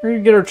 We're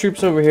gonna get our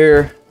troops over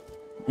here,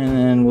 and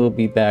then we'll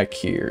be back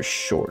here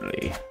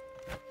shortly.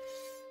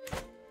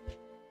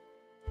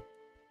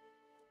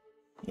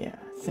 Yeah,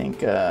 I think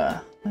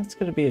that's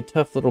gonna be a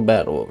tough little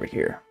battle over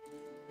here.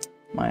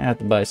 Might have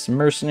to buy some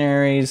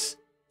mercenaries.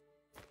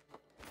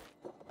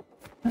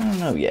 I don't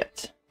know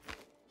yet.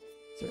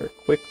 Is there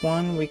a quick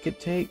one we could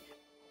take?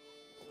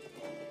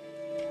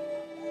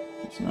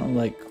 There's no,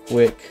 like,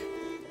 quick.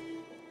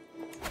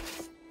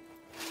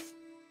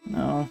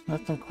 No,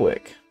 nothing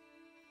quick.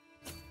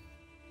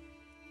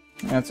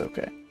 That's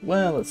okay.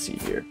 Well, let's see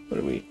here.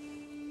 What do we...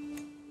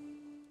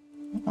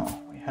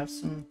 Oh, we have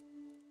some...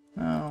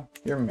 No,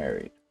 you're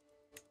married.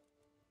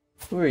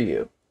 Who are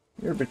you?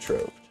 You're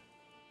betrothed.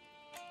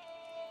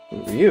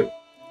 Who are you?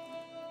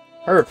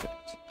 Perfect.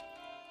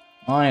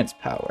 Alliance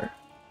power.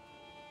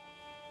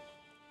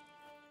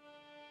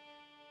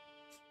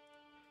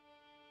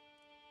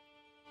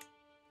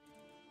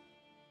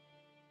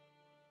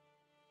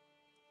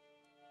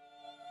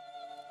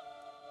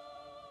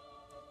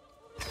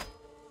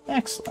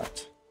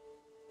 Excellent.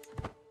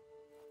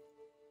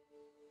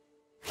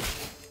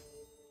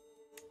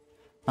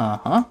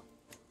 Uh-huh.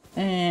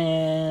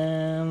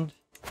 And...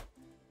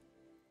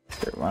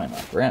 They're running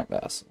on Grant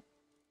Vassal.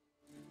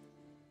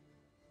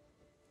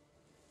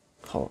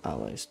 Call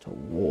allies to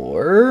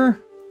war.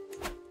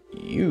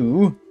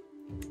 You...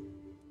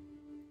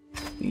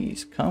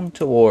 Please come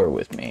to war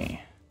with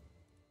me.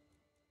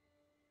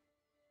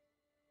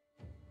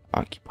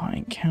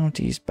 Occupying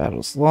counties,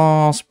 battles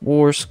lost,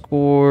 war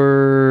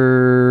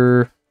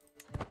score...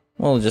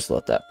 We'll just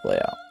let that play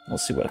out. We'll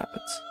see what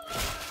happens.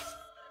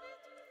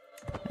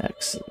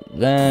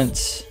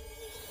 Excellent.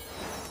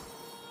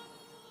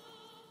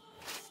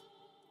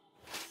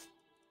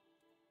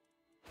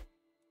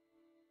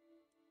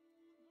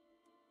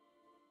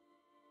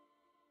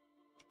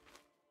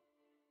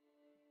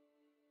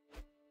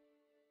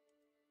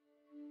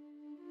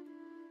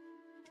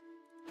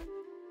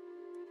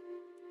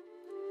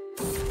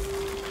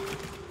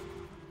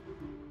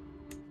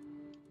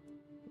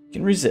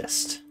 Can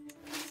resist.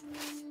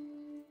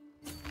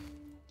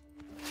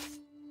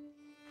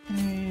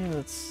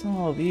 Okay, some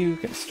of you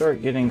can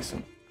start getting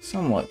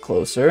somewhat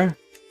closer.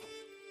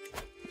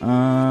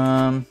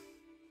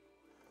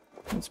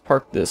 Let's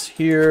park this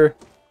here.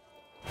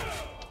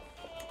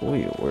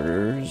 Boy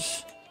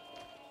orders.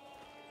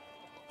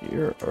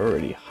 You're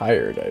already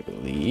hired, I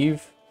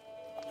believe.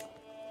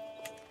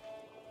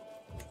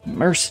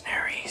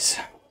 Mercenaries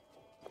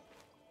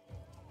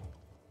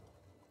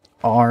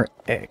are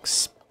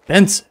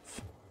expensive.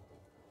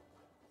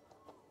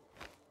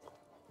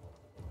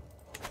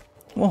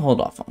 We'll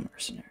hold off on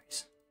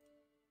mercenaries.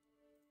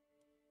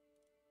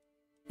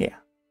 Yeah,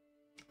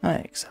 I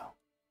think so.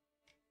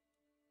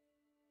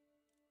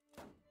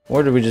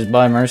 Or do we just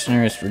buy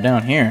mercenaries for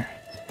down here?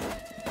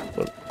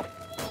 But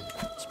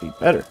must be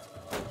better.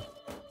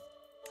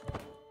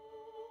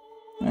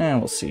 And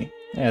we'll see.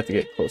 I have to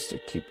get close to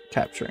keep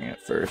capturing it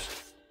first.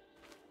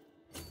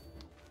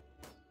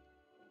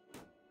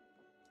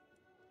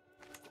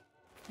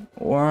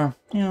 Or,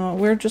 you know,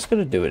 we're just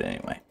gonna do it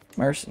anyway.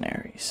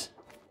 Mercenaries.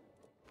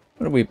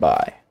 What do we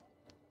buy?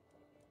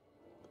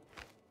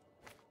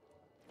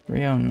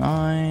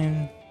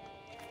 309.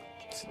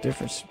 What's the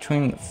difference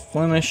between the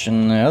Flemish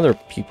and the other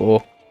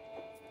people?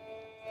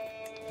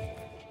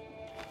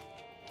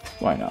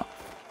 Why not?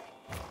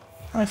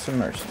 Buy some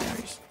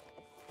mercenaries.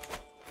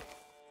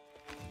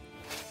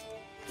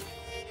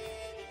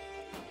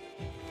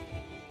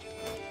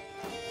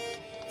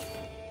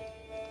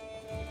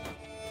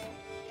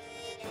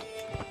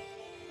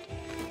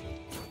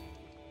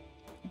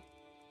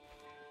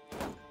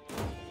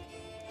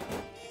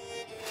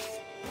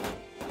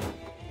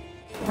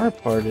 Hard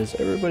part is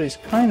everybody's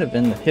kind of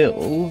in the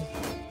hills.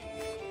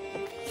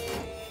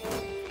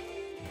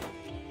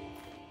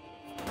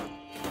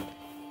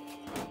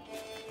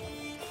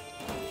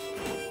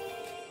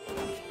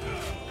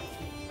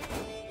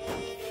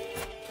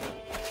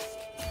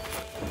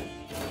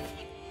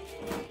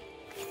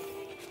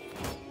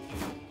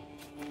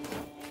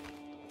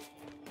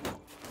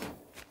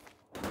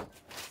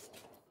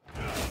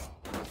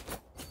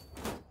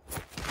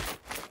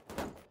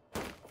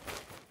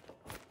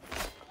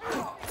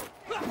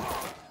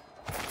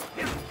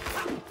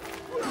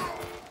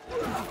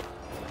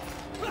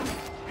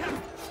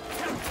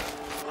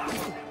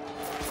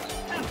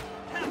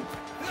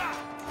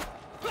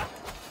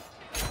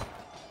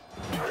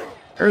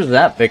 There's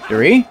that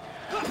victory.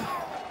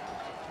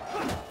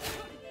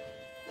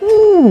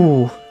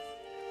 Ooh.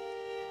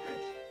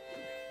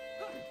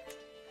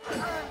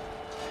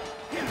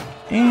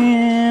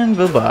 And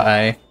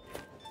bye-bye.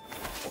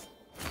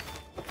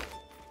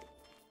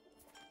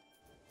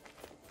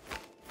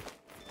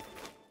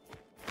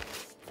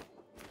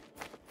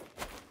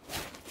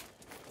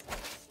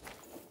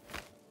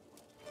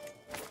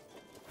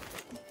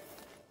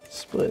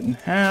 Split in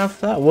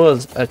half. That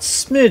was a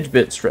smidge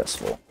bit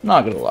stressful.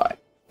 Not gonna lie.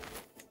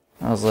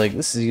 I was like,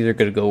 this is either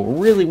going to go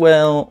really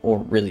well or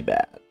really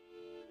bad.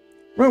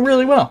 Went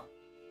really well.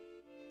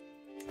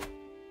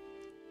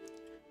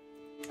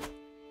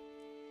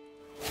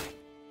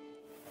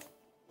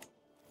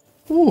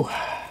 Ooh.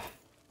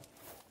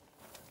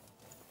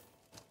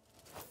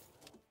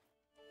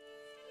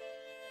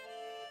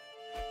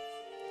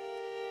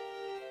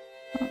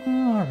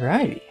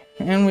 Alrighty.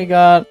 And we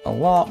got a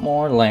lot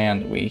more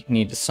land we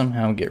need to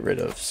somehow get rid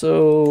of. So,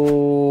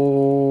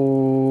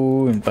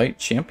 invite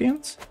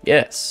champions?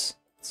 Yes.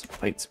 Let's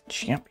invite some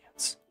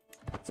champions.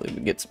 Hopefully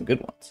we get some good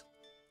ones.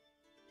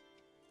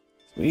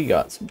 So we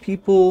got some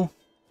people.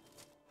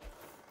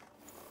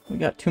 We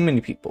got too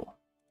many people.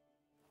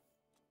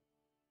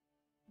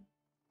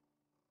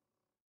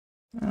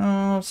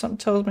 Oh, something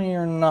tells me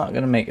you're not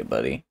going to make it,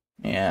 buddy.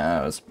 Yeah,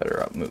 that was a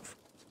better move.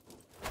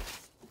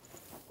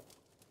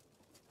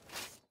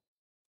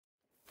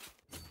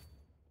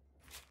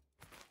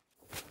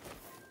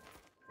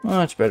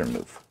 Much better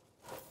move.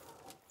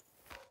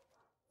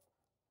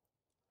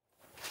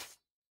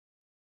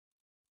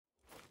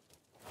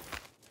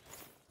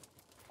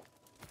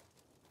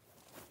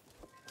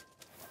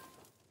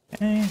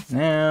 Okay,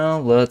 now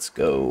let's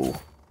go.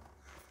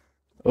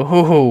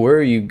 Oh, where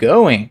are you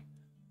going?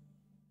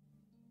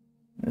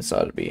 This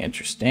ought to be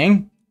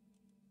interesting.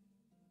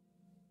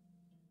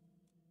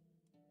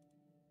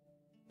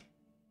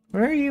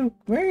 Where are you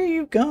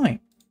going?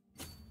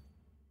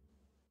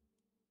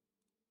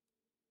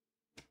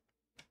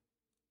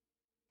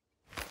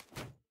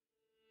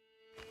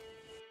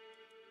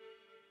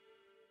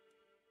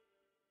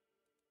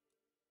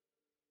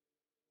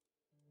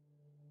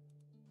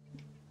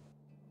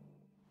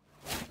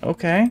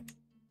 Okay.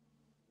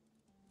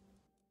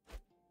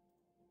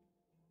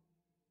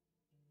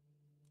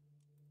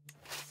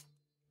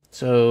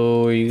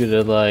 So are you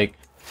gonna like...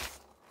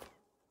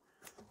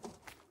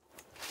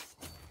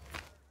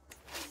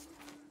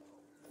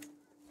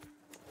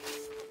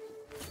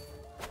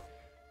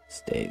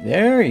 Stay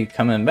there? Are you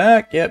coming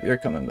back? Yep, you're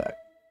coming back.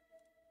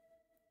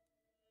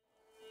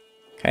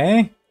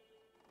 Okay.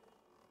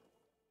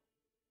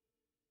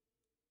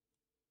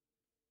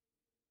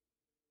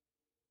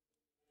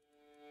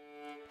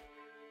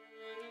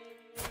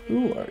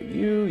 Who are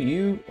you?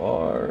 You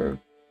are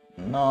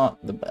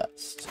not the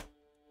best.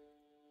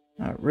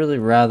 I'd really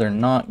rather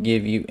not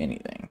give you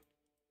anything.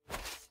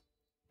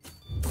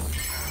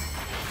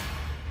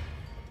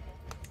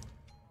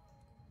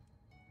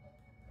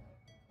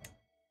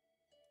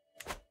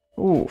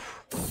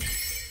 Oof.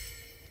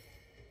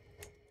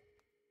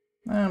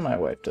 My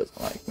wife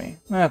doesn't like me.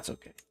 That's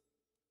okay.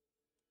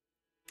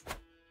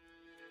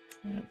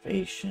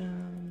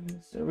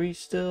 Innovations. Are we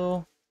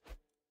still...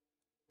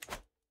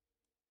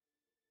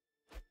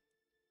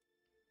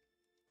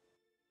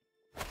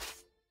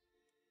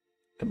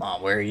 Come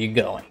on, where are you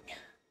going?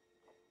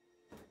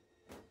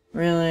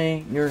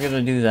 Really? You're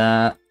gonna do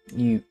that?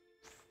 You...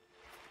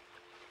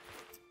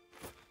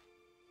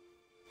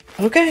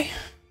 Okay.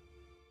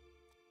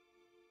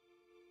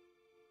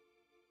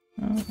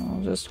 Well,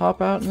 I'll just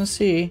hop out in the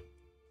sea.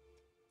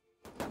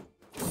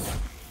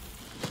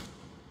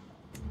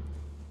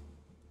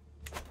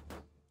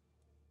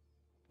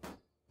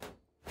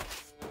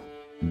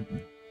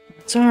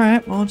 It's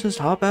alright, we'll just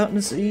hop out in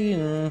the sea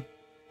and...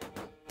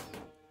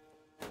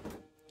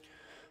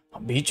 I'll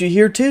beat you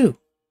here too.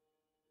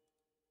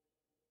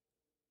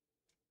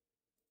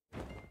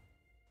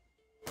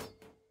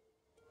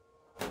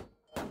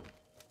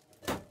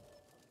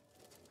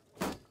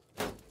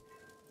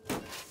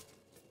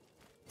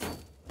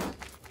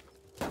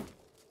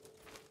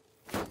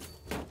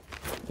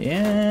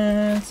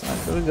 Yeah, it's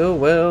not gonna go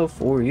well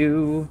for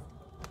you.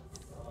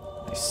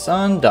 My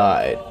son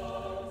died.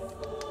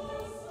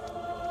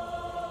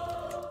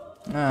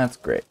 That's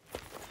great.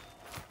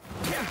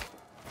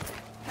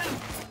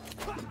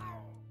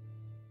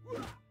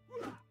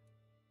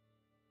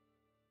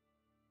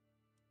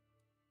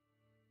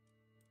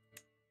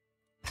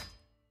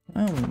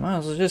 Well, we might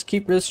as well just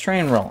keep this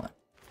train rolling.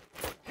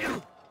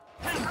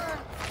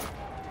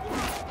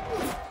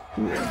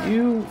 Who are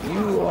you?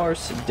 You are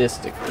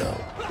sadistic, though.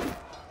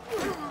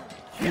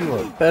 You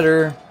are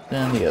better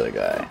than the other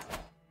guy.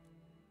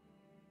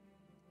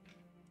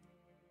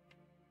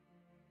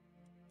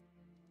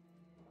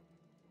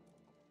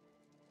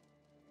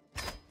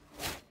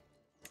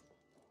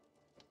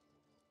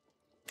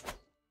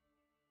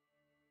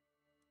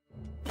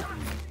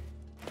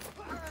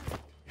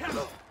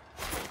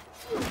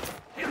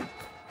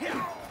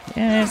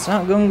 Yeah, it's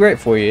not going great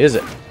for you, is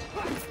it?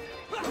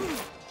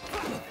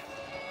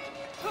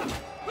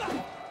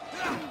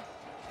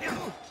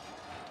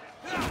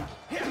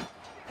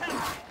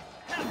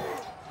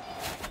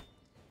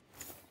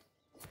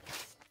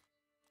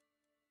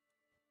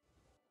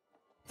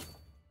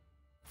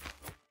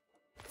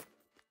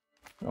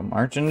 Go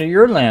march into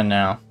your land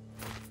now.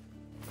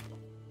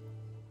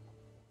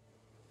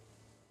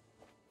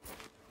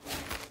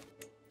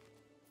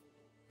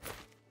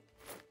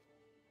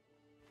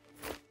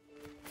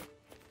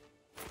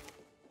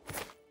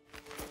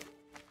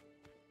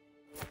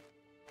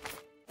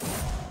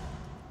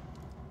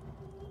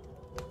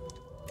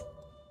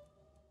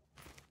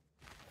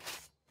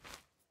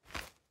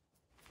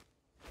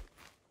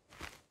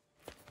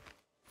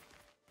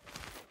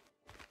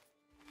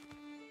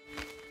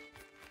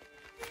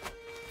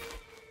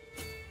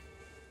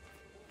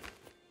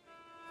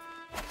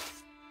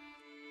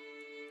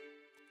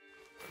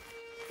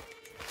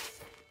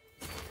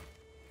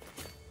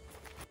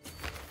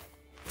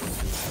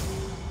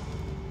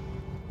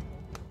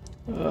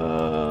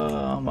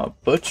 I'm a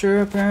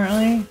butcher,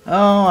 apparently.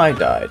 Oh, I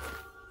died.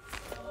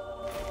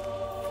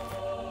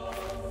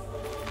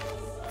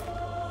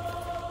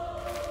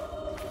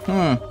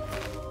 How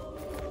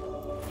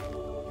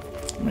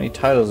many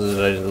titles did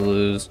I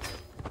lose?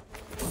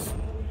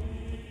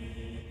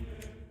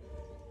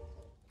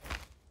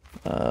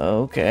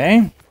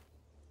 Okay.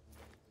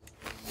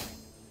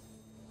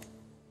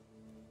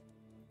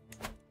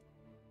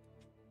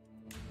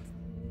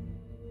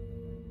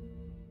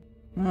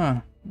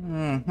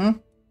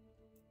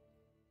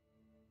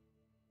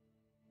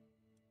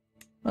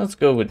 Let's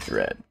go with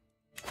Dread.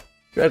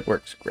 Dread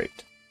works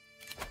great.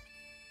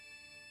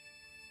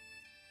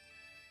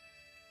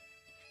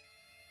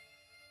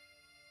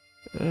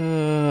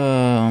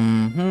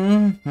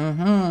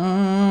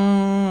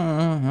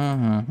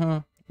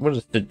 What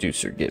does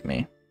Seducer get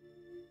me?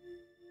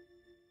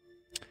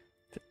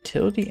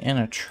 Fertility and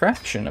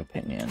Attraction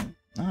Opinion.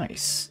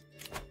 Nice.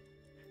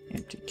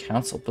 Empty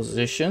council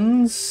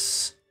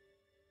positions.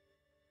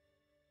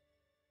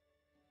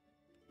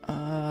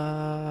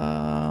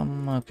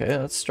 Okay,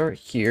 let's start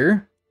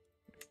here.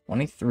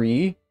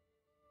 23.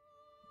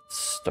 Let's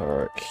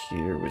start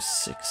here with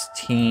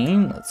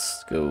 16.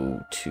 Let's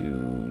go to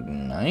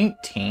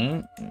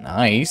 19.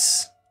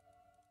 Nice.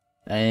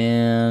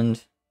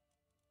 And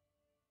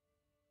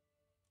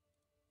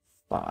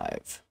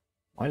 5.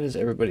 Why does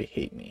everybody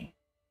hate me?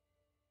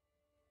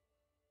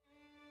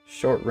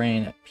 Short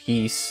reign at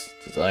peace,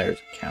 desires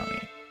a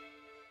county.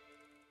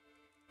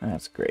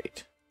 That's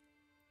great.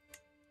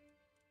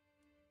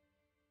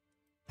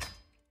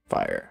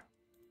 Fire.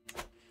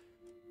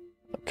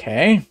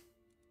 Okay.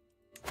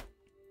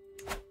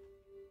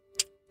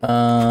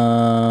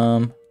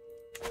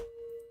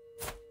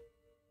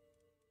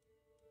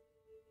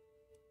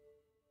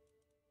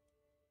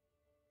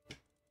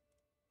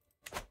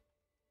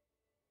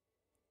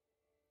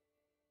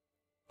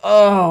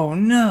 Oh,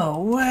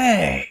 no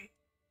way.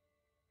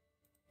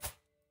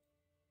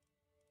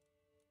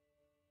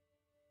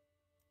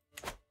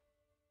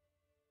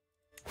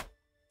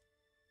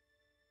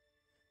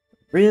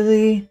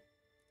 Really?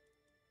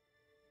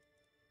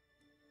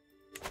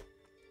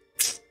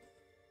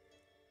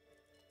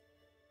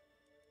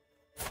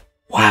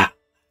 Wow.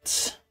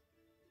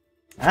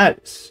 That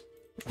is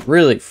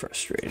really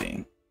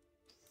frustrating.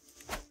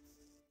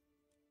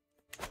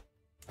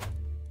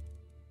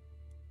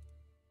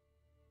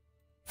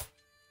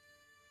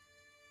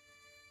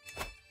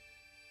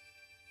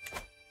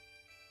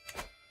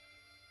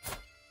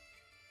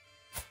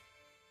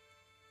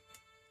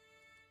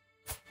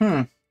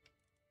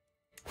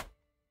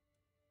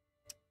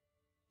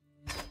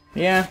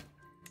 Yeah.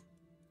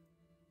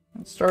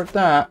 Let's start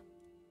that.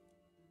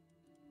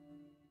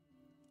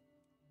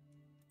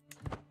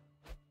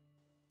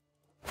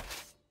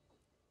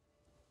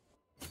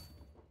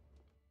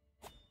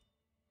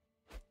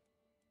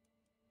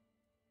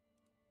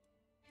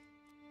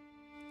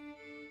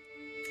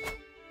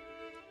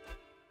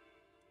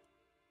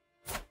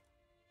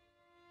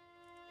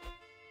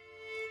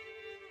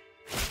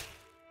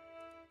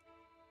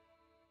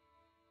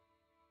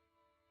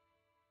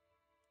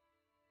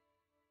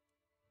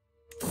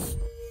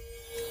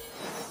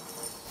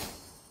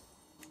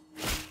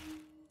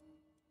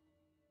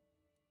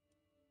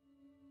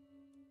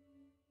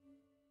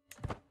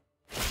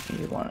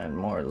 You wanted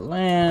more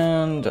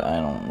land. I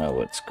don't know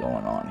what's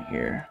going on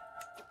here.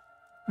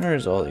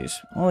 There's all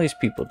these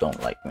people don't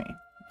like me.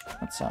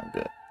 That's not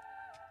good.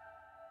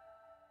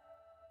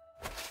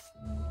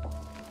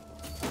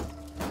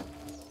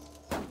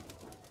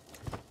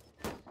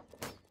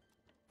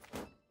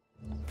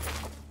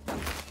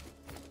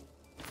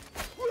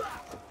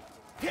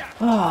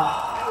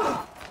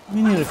 Ah,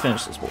 we need to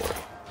finish this war.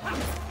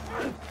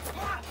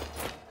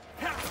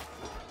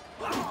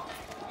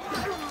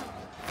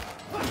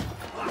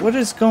 What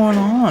is going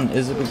on?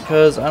 Is it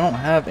because I don't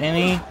have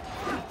any?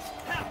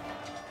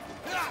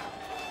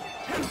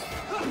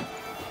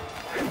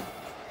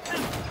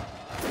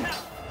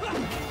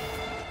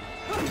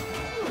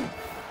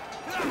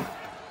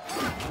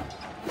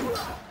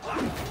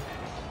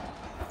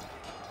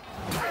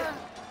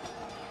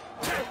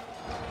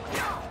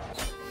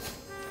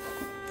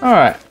 All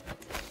right.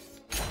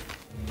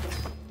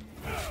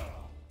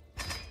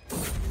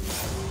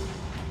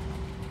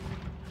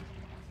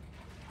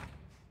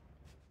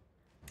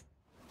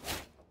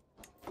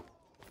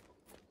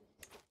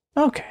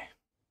 Okay.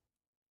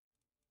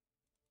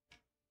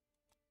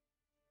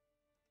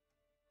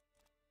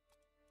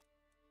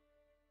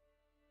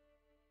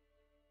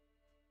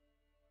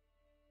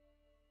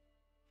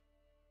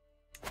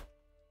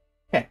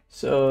 Okay,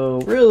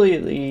 so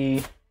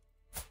really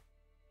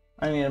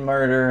I need to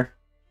murder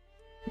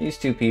these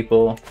two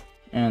people,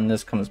 and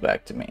this comes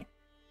back to me.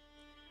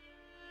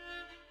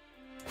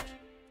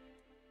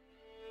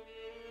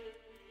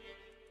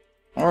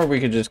 Or we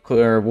could just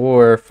clear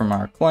war from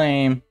our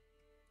claim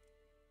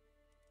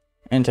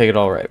and take it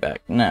all right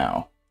back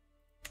now,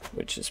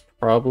 which is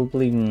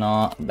probably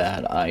not a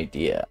bad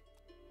idea.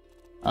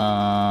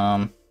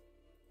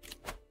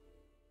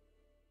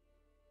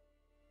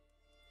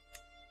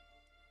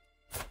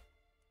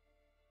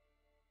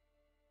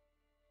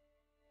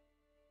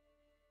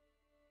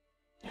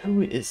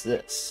 Who is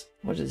this?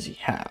 What does he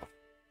have?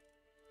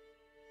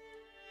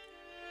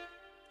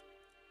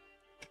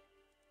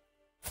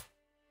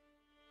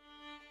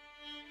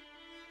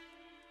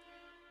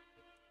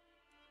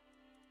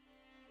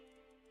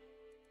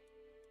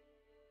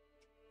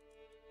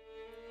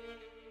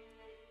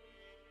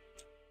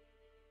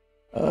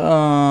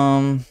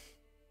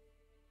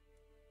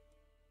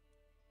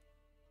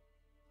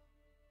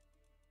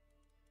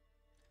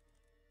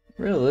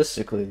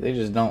 Realistically, they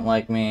just don't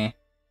like me.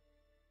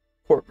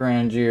 Court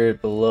grandeur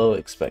below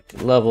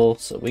expected level,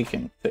 so we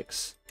can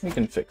fix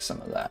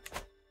some of that.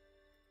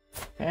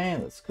 Okay,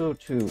 let's go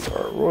to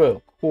our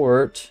royal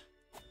court.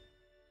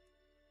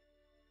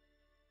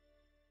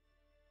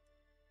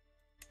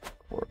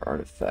 Court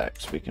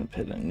artifacts, we can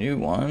put a new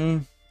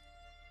one.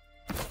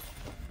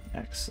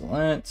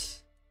 Excellent.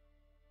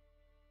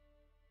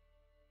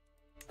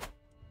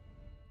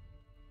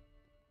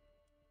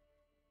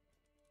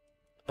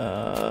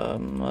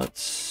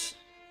 Let's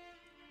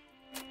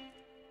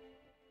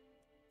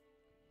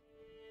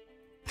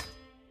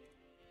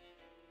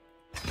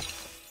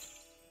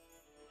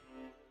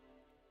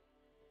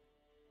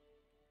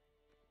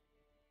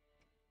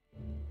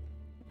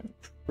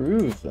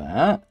improve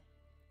that.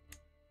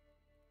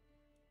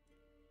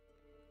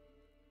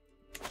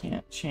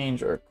 Can't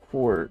change our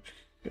court.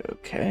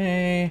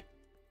 Okay.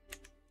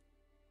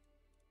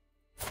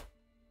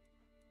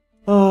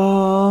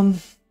 The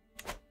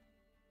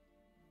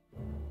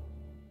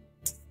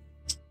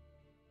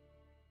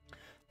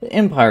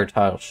Empire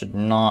tile should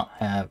not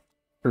have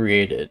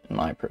created, in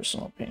my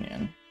personal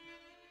opinion.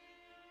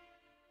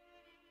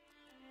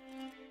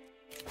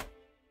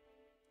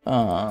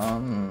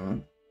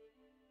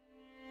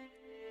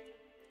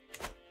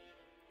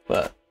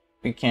 But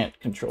we can't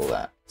control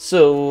that.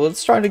 So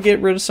let's try to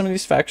get rid of some of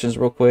these factions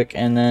real quick,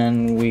 and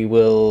then we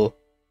will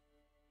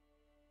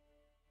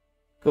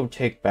go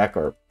take back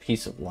our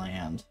piece of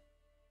land.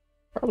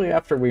 Probably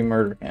after we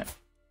murder him.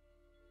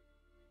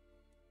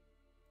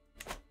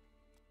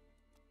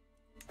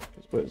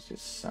 What is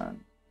his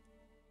son?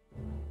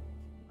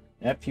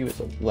 Nephew is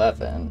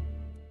 11.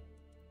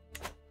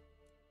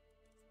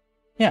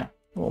 Yeah,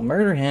 we'll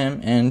murder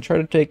him and try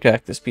to take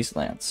back this piece of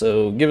land.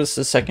 So give us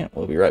a second,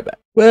 we'll be right back.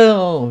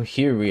 Well,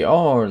 here we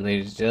are,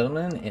 ladies and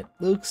gentlemen. It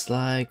looks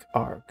like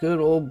our good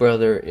old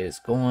brother is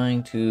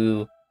going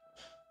to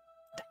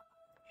die.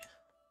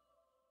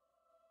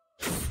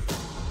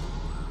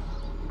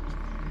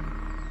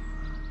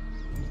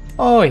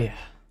 Oh yeah,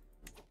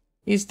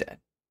 he's dead.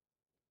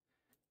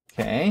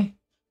 Okay.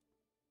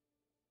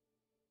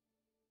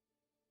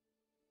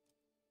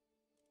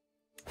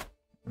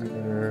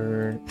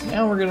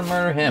 Now we're gonna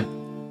murder him.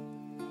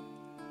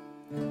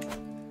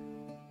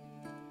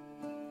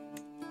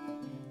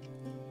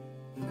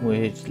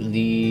 Which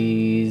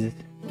leaves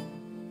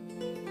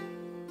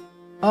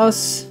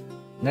us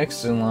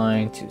next in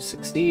line to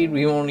succeed.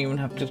 We won't even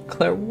have to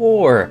declare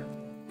war.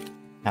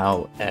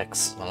 How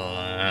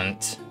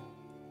excellent.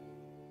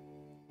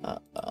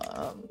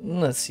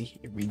 Let's see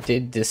here. We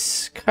did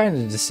kind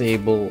of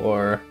disable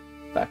our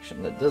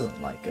faction that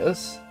doesn't like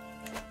us.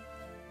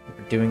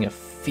 We're doing a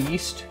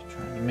feast,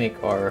 trying to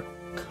make our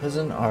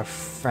cousin our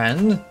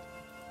friend.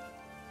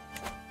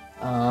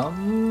 I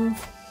don't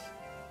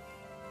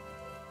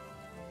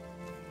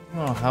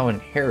know how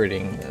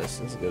inheriting this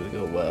is going to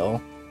go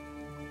well.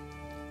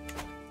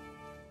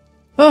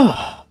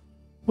 Oh,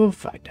 we'll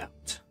find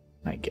out,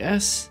 I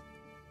guess.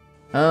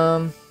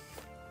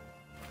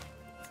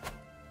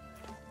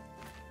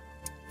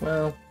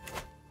 Well,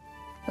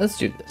 let's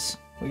do this.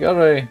 We got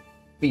a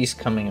feast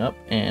coming up,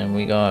 and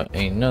we got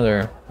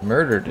another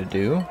murder to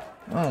do.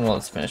 Oh, well,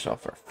 let's finish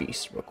off our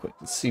feast real quick.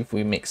 Let's see if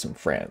we make some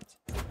friends.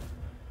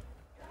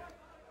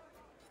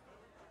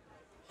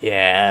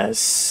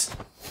 Yes,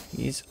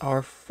 he's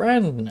our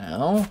friend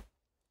now.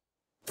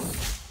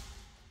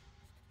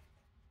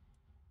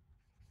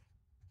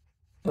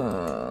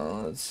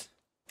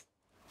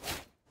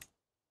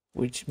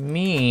 Which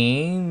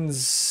means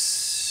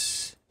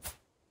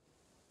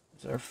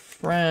he's our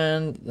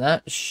friend.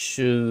 That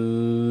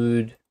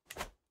should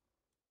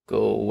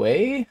go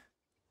away.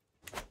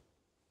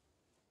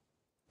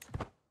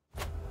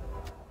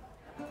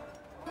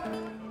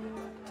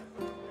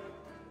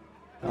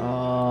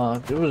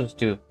 We'll just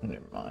do.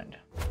 Never mind.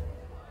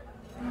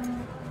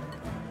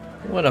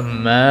 What a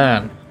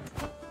man.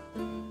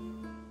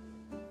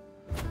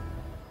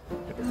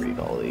 Gotta read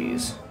all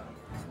these.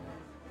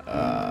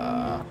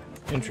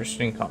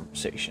 Interesting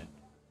conversation.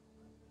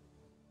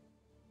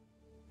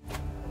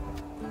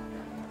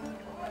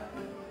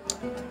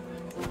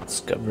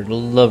 Discovered a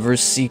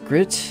lover's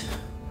secret.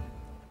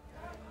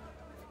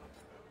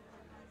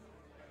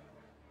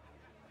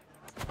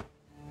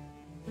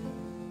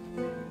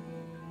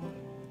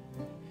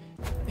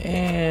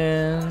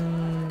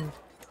 And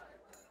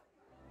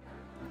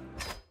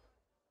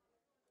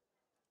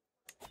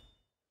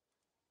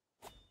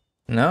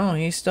no,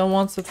 he still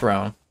wants the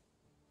throne.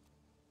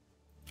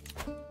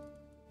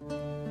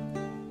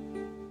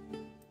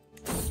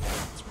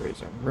 Let's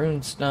raise our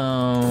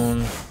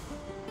runestone.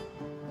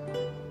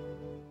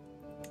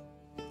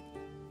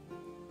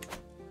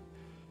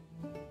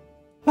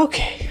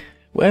 Okay,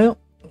 well,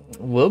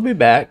 we'll be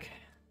back.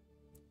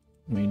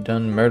 We're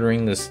done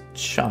murdering this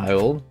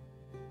child.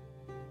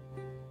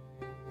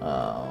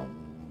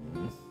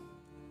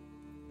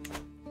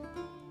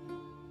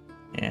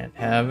 And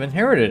have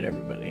inherited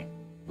everybody.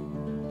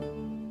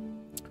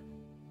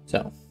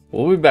 So,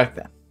 we'll be back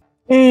then.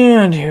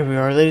 And here we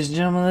are, ladies and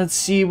gentlemen. Let's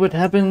see what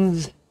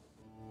happens.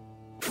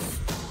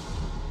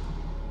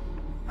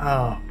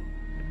 Oh.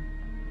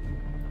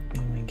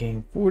 Only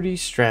gain 40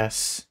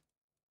 stress.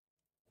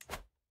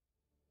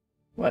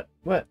 What?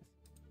 What?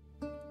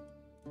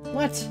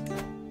 What?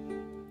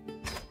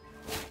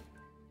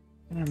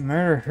 Gonna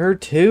murder her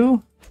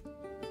too?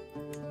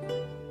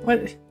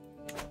 What?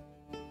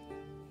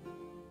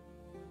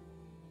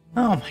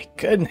 Oh my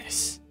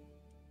goodness.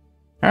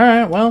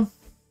 Alright, well.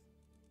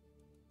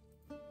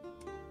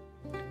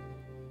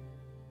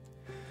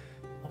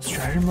 Let's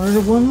try to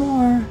murder one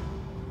more.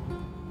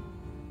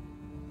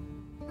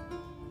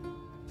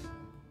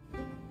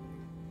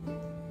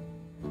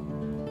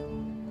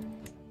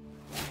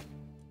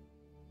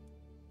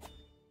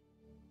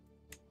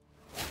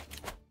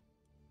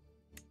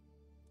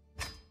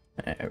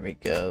 There we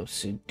go,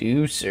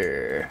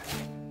 seducer.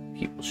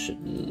 People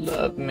should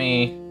love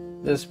me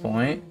at this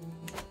point.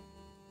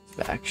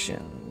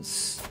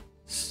 Factions.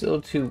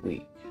 Still too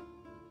weak.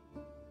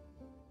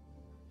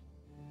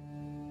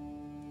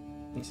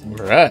 He's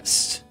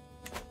impressed.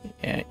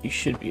 Yeah, you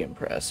should be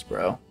impressed,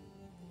 bro.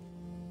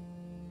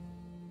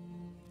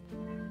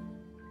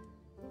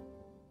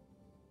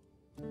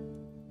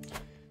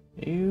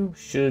 You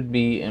should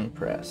be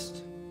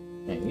impressed.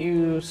 And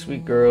you,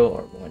 sweet girl,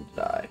 are going to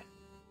die.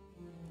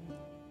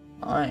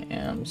 I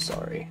am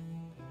sorry.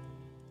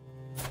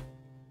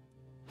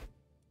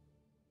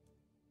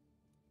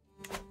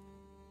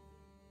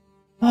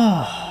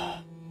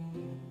 Ah.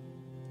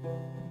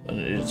 But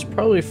it's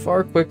probably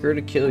far quicker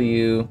to kill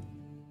you.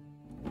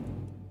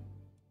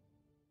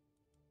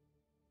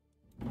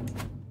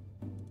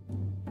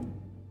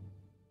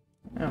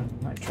 Yeah,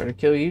 might try to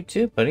kill you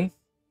too, buddy.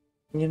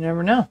 You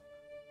never know.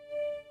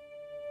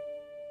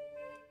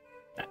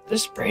 At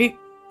this rate,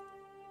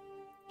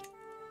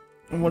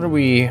 what are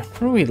we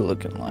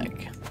looking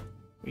like?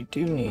 We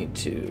do need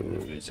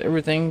to. Is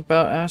everything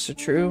about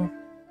Asatru?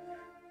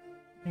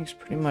 I think it's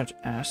pretty much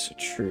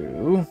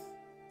Asatru.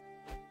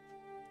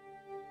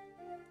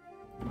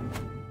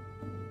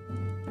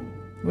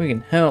 We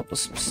can help with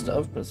some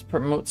stuff, but let's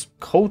promote some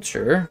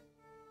culture.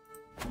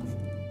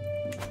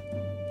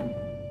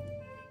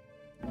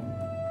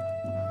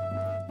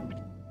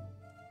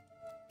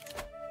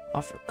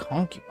 Offer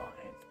concubine.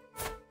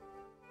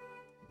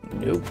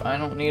 Nope, I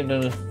don't need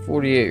a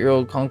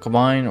 48-year-old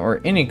concubine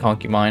or any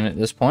concubine at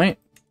this point.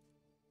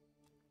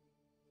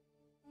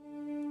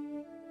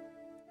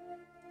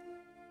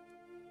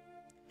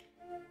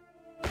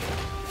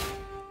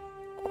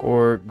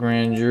 Court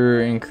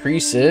grandeur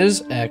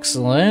increases.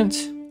 Excellent.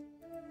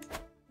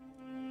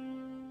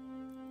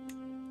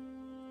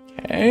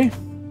 Okay.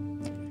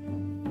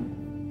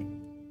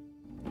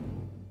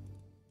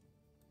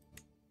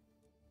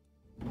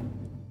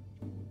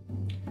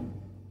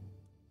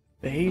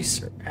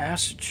 Base or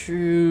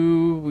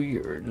Asatru, we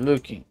are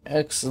looking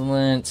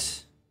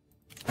excellent.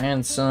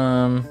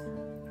 Ransom,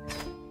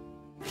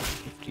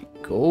 50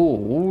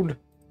 gold.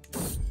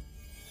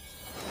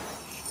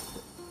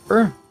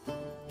 Sure.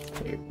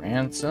 Okay,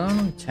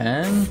 ransom,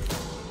 10.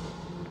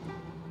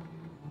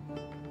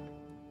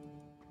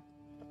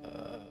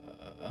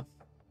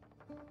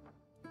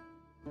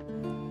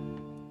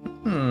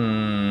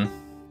 Hmm.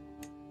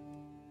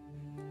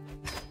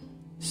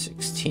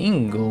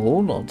 16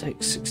 gold. I'll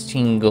take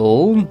 16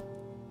 gold.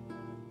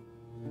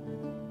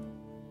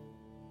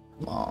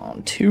 Come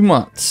on, 2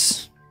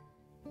 months.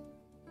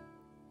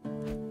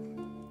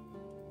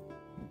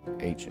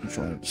 Agent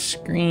joint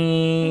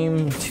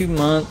scream. 2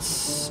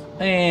 months.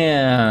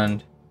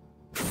 And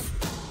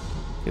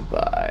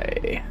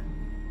goodbye.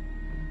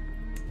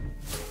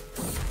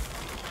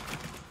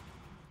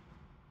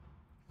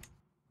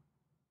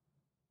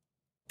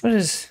 What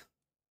is...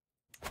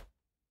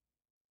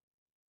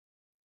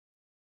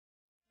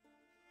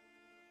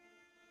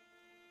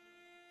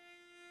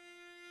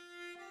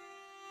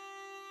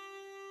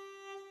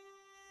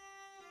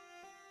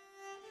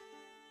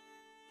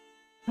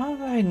 How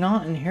have I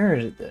not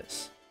inherited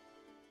this?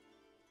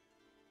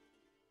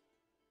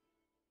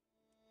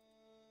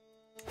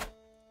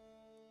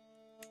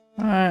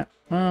 Alright,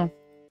 well.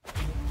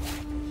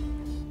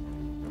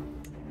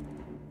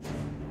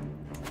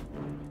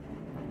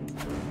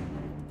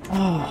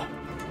 Oh,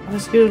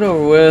 let's get it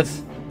over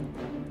with.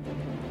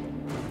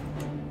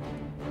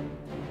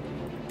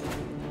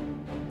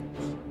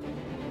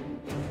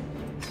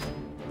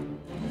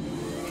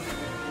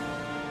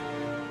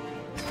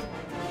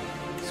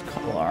 Let's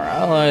call our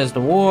allies to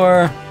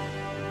war.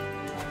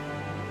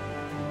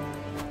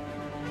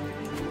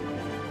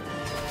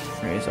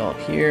 Raise all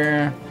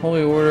here.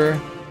 Holy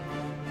Order.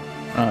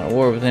 Not at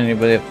war with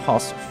anybody of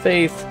hostile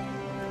faith.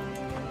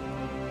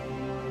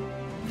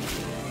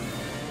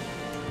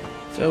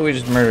 So we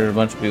just murdered a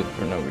bunch of people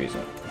for no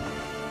reason.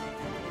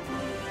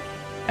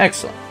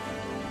 Excellent.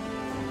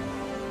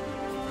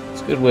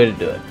 It's a good way to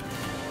do it.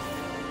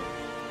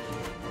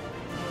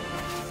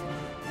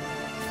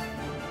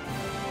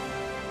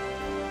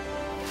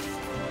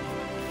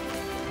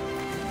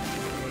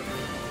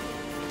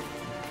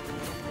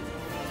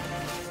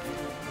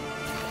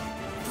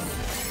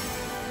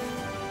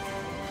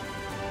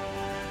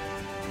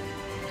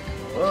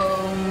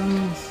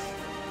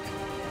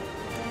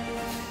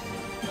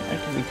 I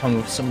can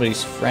become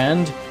somebody's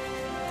friend.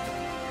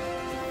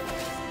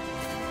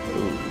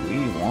 Oh,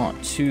 we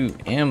want to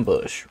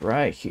ambush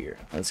right here.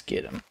 Let's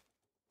get him.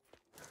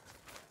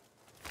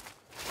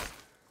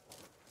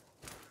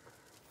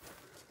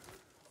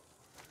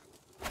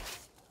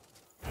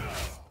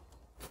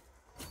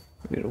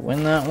 We gonna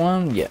win that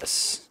one?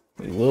 Yes,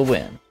 we will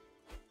win.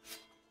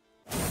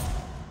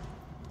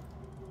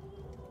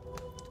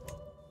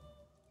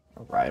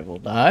 A rival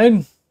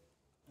died.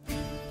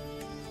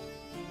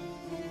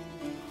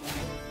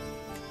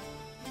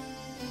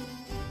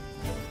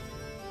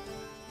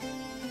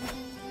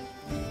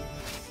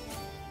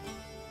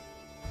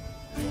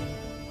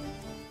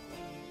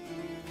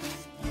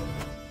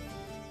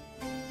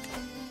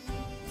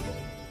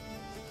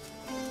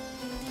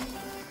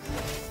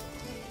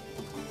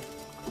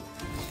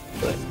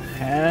 But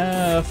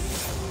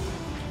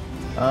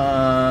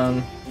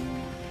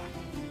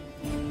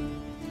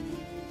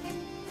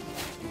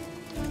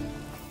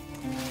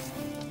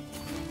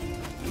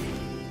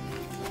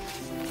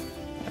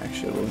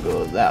Actually, we'll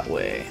go that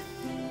way.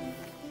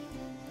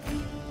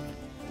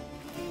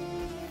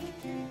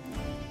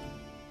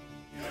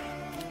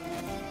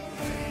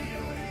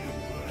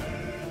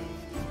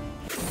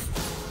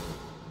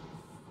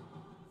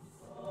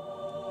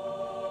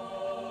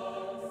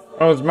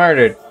 I was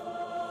murdered.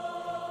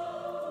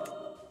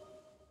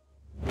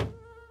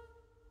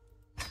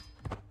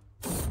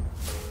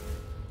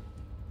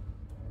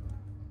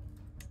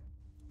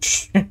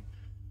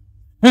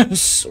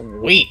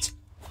 Sweet.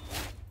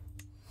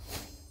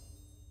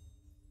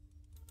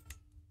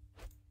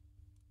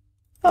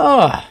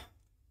 Oh.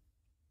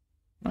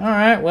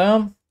 Alright,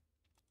 well.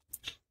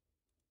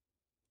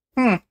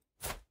 How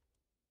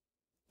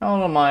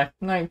old am I?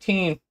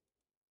 19.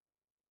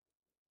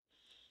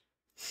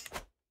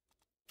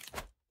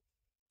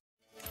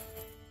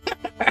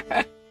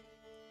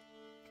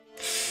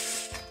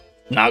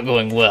 Not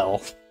going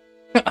well.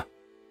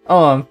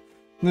 Oh, I'm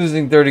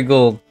losing 30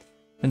 gold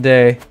a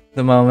day at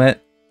the moment.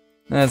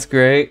 That's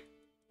great.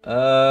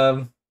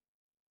 I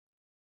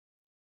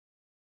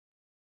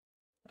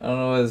don't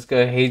know why this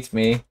guy hates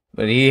me,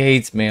 but he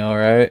hates me,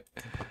 alright.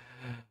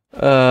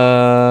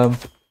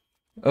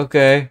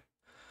 Okay.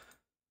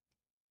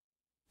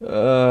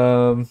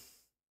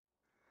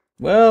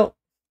 Well,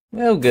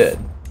 good.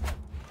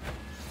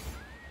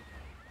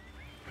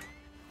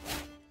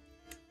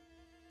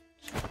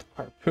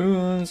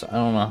 Harpoons. I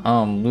don't know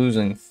how I'm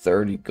losing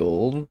 30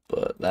 gold,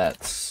 but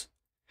that's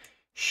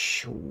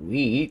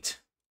sweet.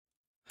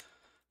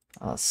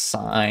 A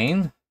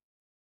sign.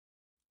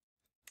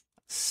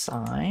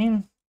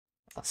 Sign.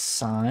 A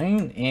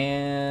sign.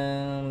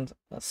 And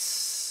a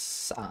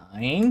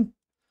sign.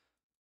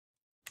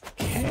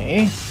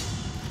 Okay.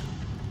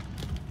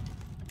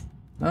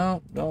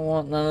 No, don't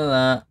want none of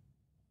that.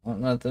 Want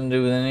nothing to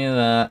do with any of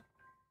that.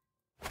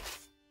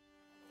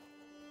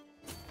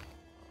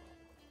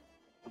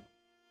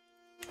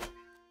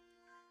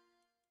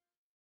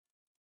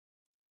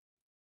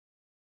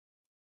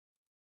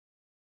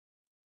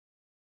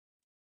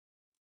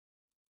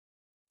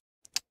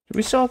 Do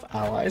we still have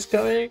allies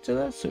coming to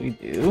this? We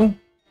do.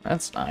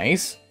 That's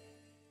nice.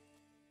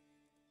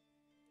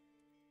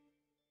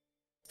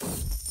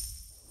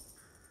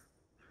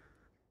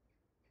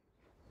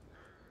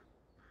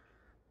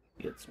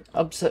 Get some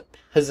upset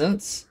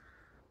peasants.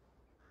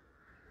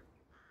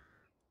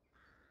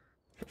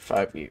 For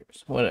 5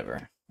 years.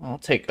 Whatever. I'll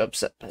take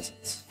upset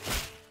peasants.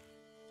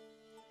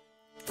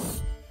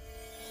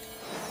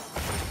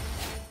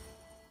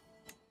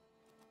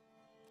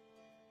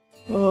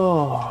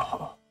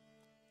 Oh.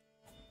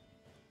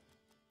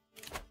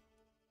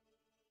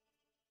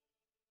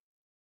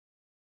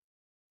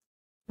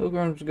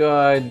 Pilgrim's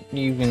Guide,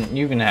 you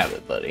can have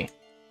it, buddy.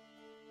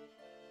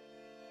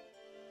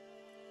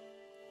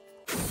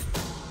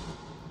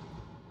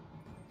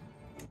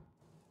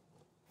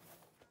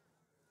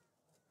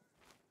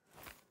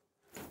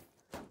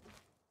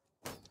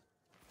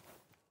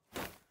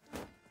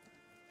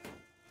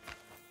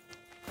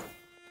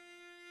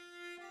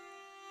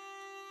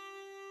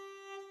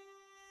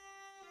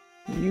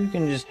 You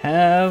can just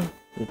have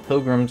the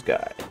Pilgrim's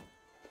Guide.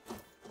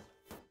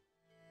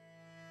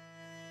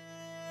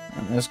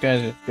 And this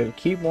guy's just gonna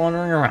keep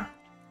wandering around.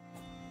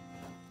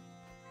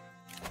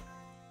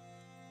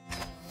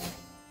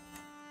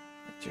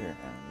 It's your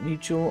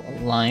mutual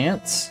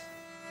alliance.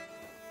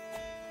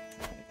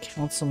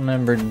 Council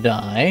member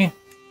die.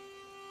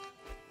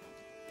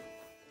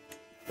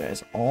 You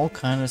guys all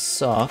kind of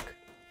suck.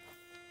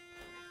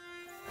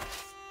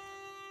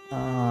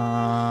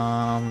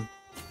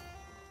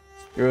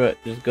 Screw it,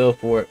 just go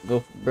for it.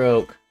 Go for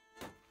broke.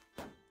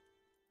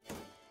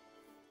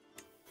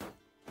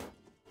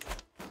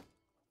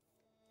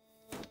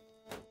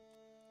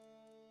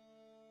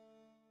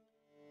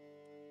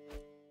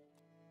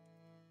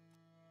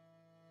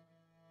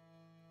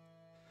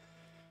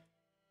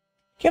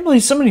 Can't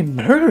believe somebody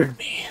murdered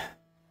me.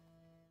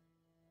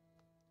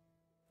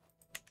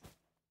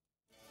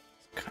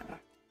 It's kind of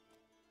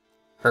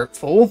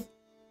hurtful.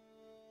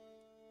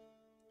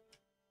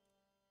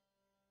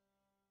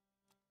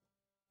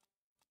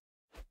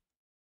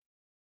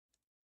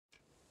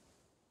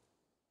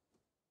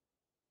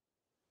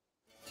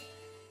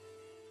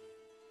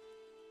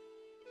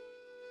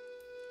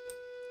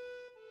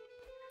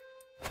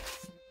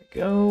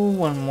 Go,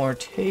 one more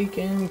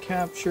taken,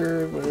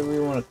 captured, whatever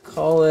you want to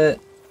call it.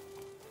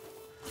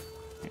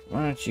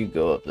 Why don't you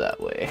go up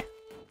that way?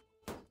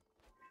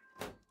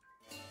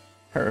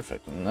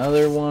 Perfect.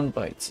 Another one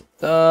bites of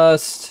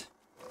dust.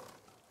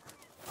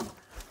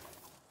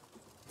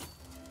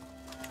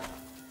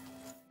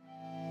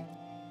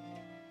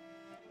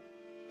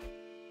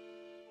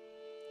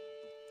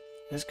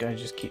 This guy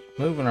just keeps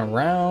moving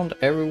around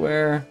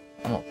everywhere.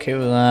 I'm okay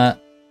with that.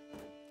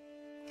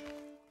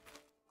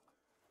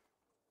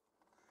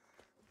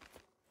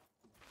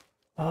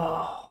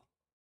 Oh.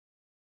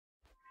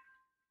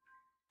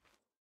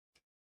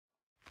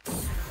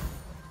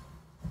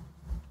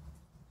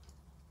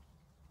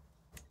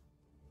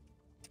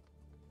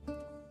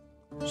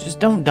 Just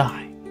don't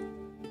die.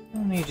 I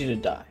don't need you to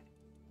die.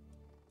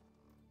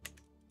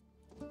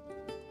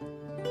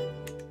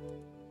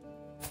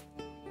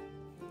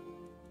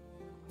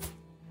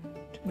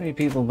 many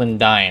people have been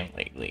dying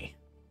lately?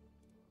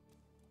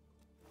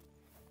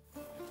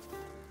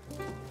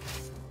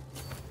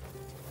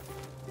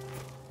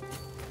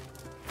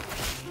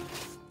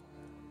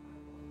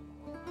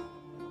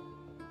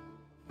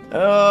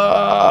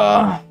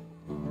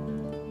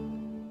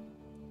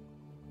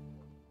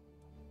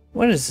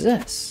 What is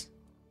this?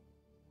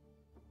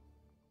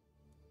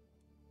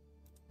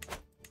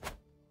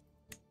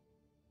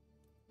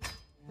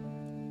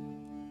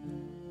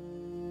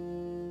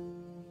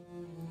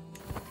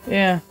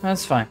 Yeah,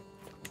 that's fine.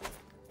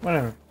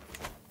 Whatever.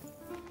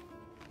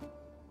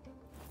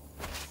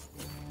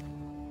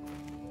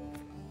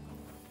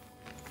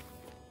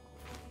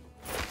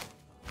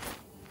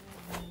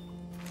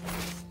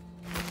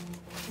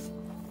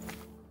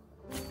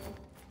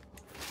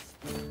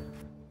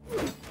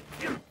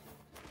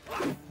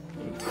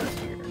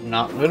 You're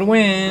not gonna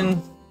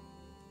win.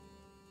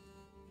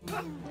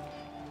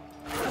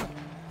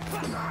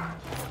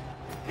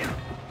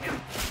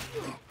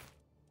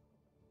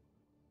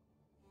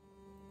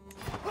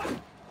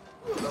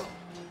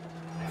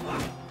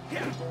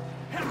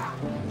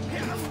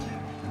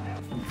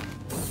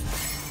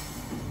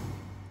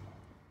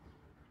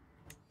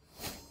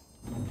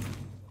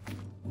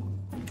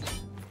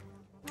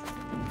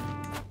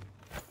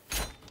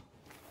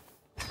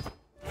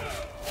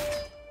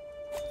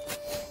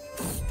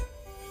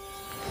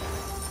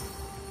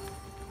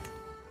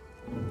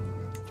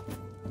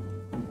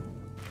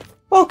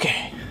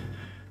 Okay.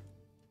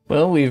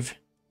 Well, we've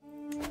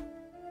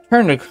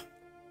turned to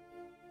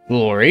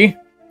glory.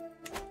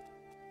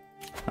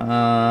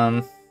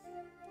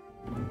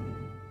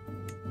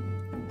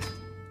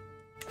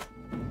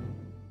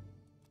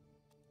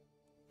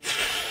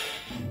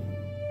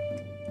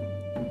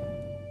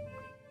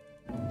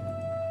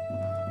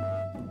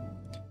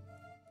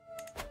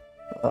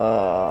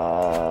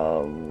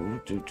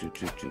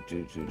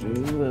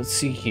 Let's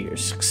see here.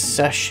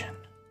 Succession.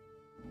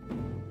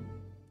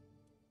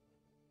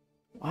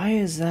 Why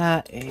is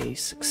that a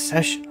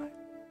succession item?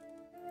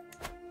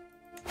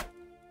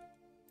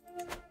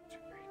 It's a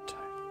great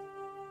title.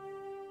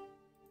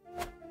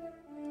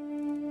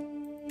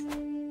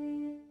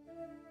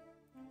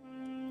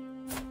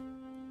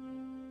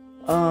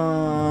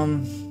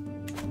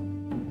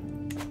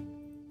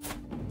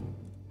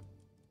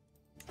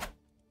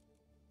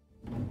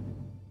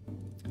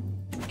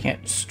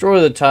 Can't destroy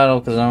the title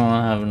because I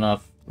don't have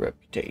enough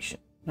reputation.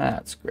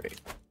 That's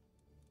great.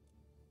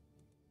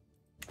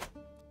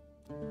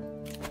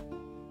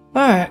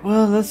 Alright,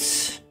 well,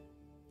 let's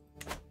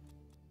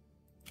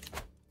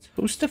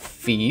host a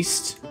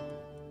feast.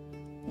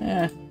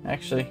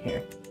 Actually,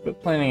 here.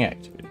 Quit planning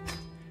activity.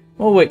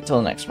 We'll wait till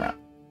the next round.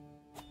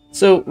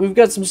 So, we've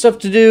got some stuff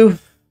to do.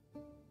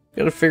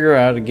 Gotta figure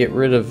out how to get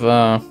rid of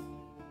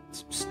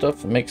some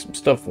stuff and make some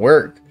stuff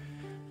work.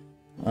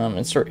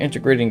 And start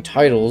integrating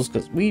titles,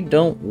 because we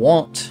don't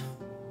want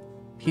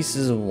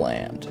pieces of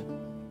land.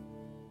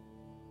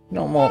 We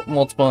don't want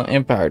multiple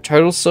empire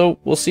titles, so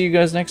we'll see you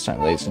guys next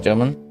time, ladies and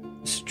gentlemen.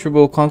 This is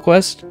True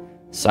Conquest,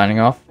 signing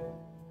off.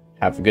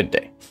 Have a good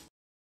day.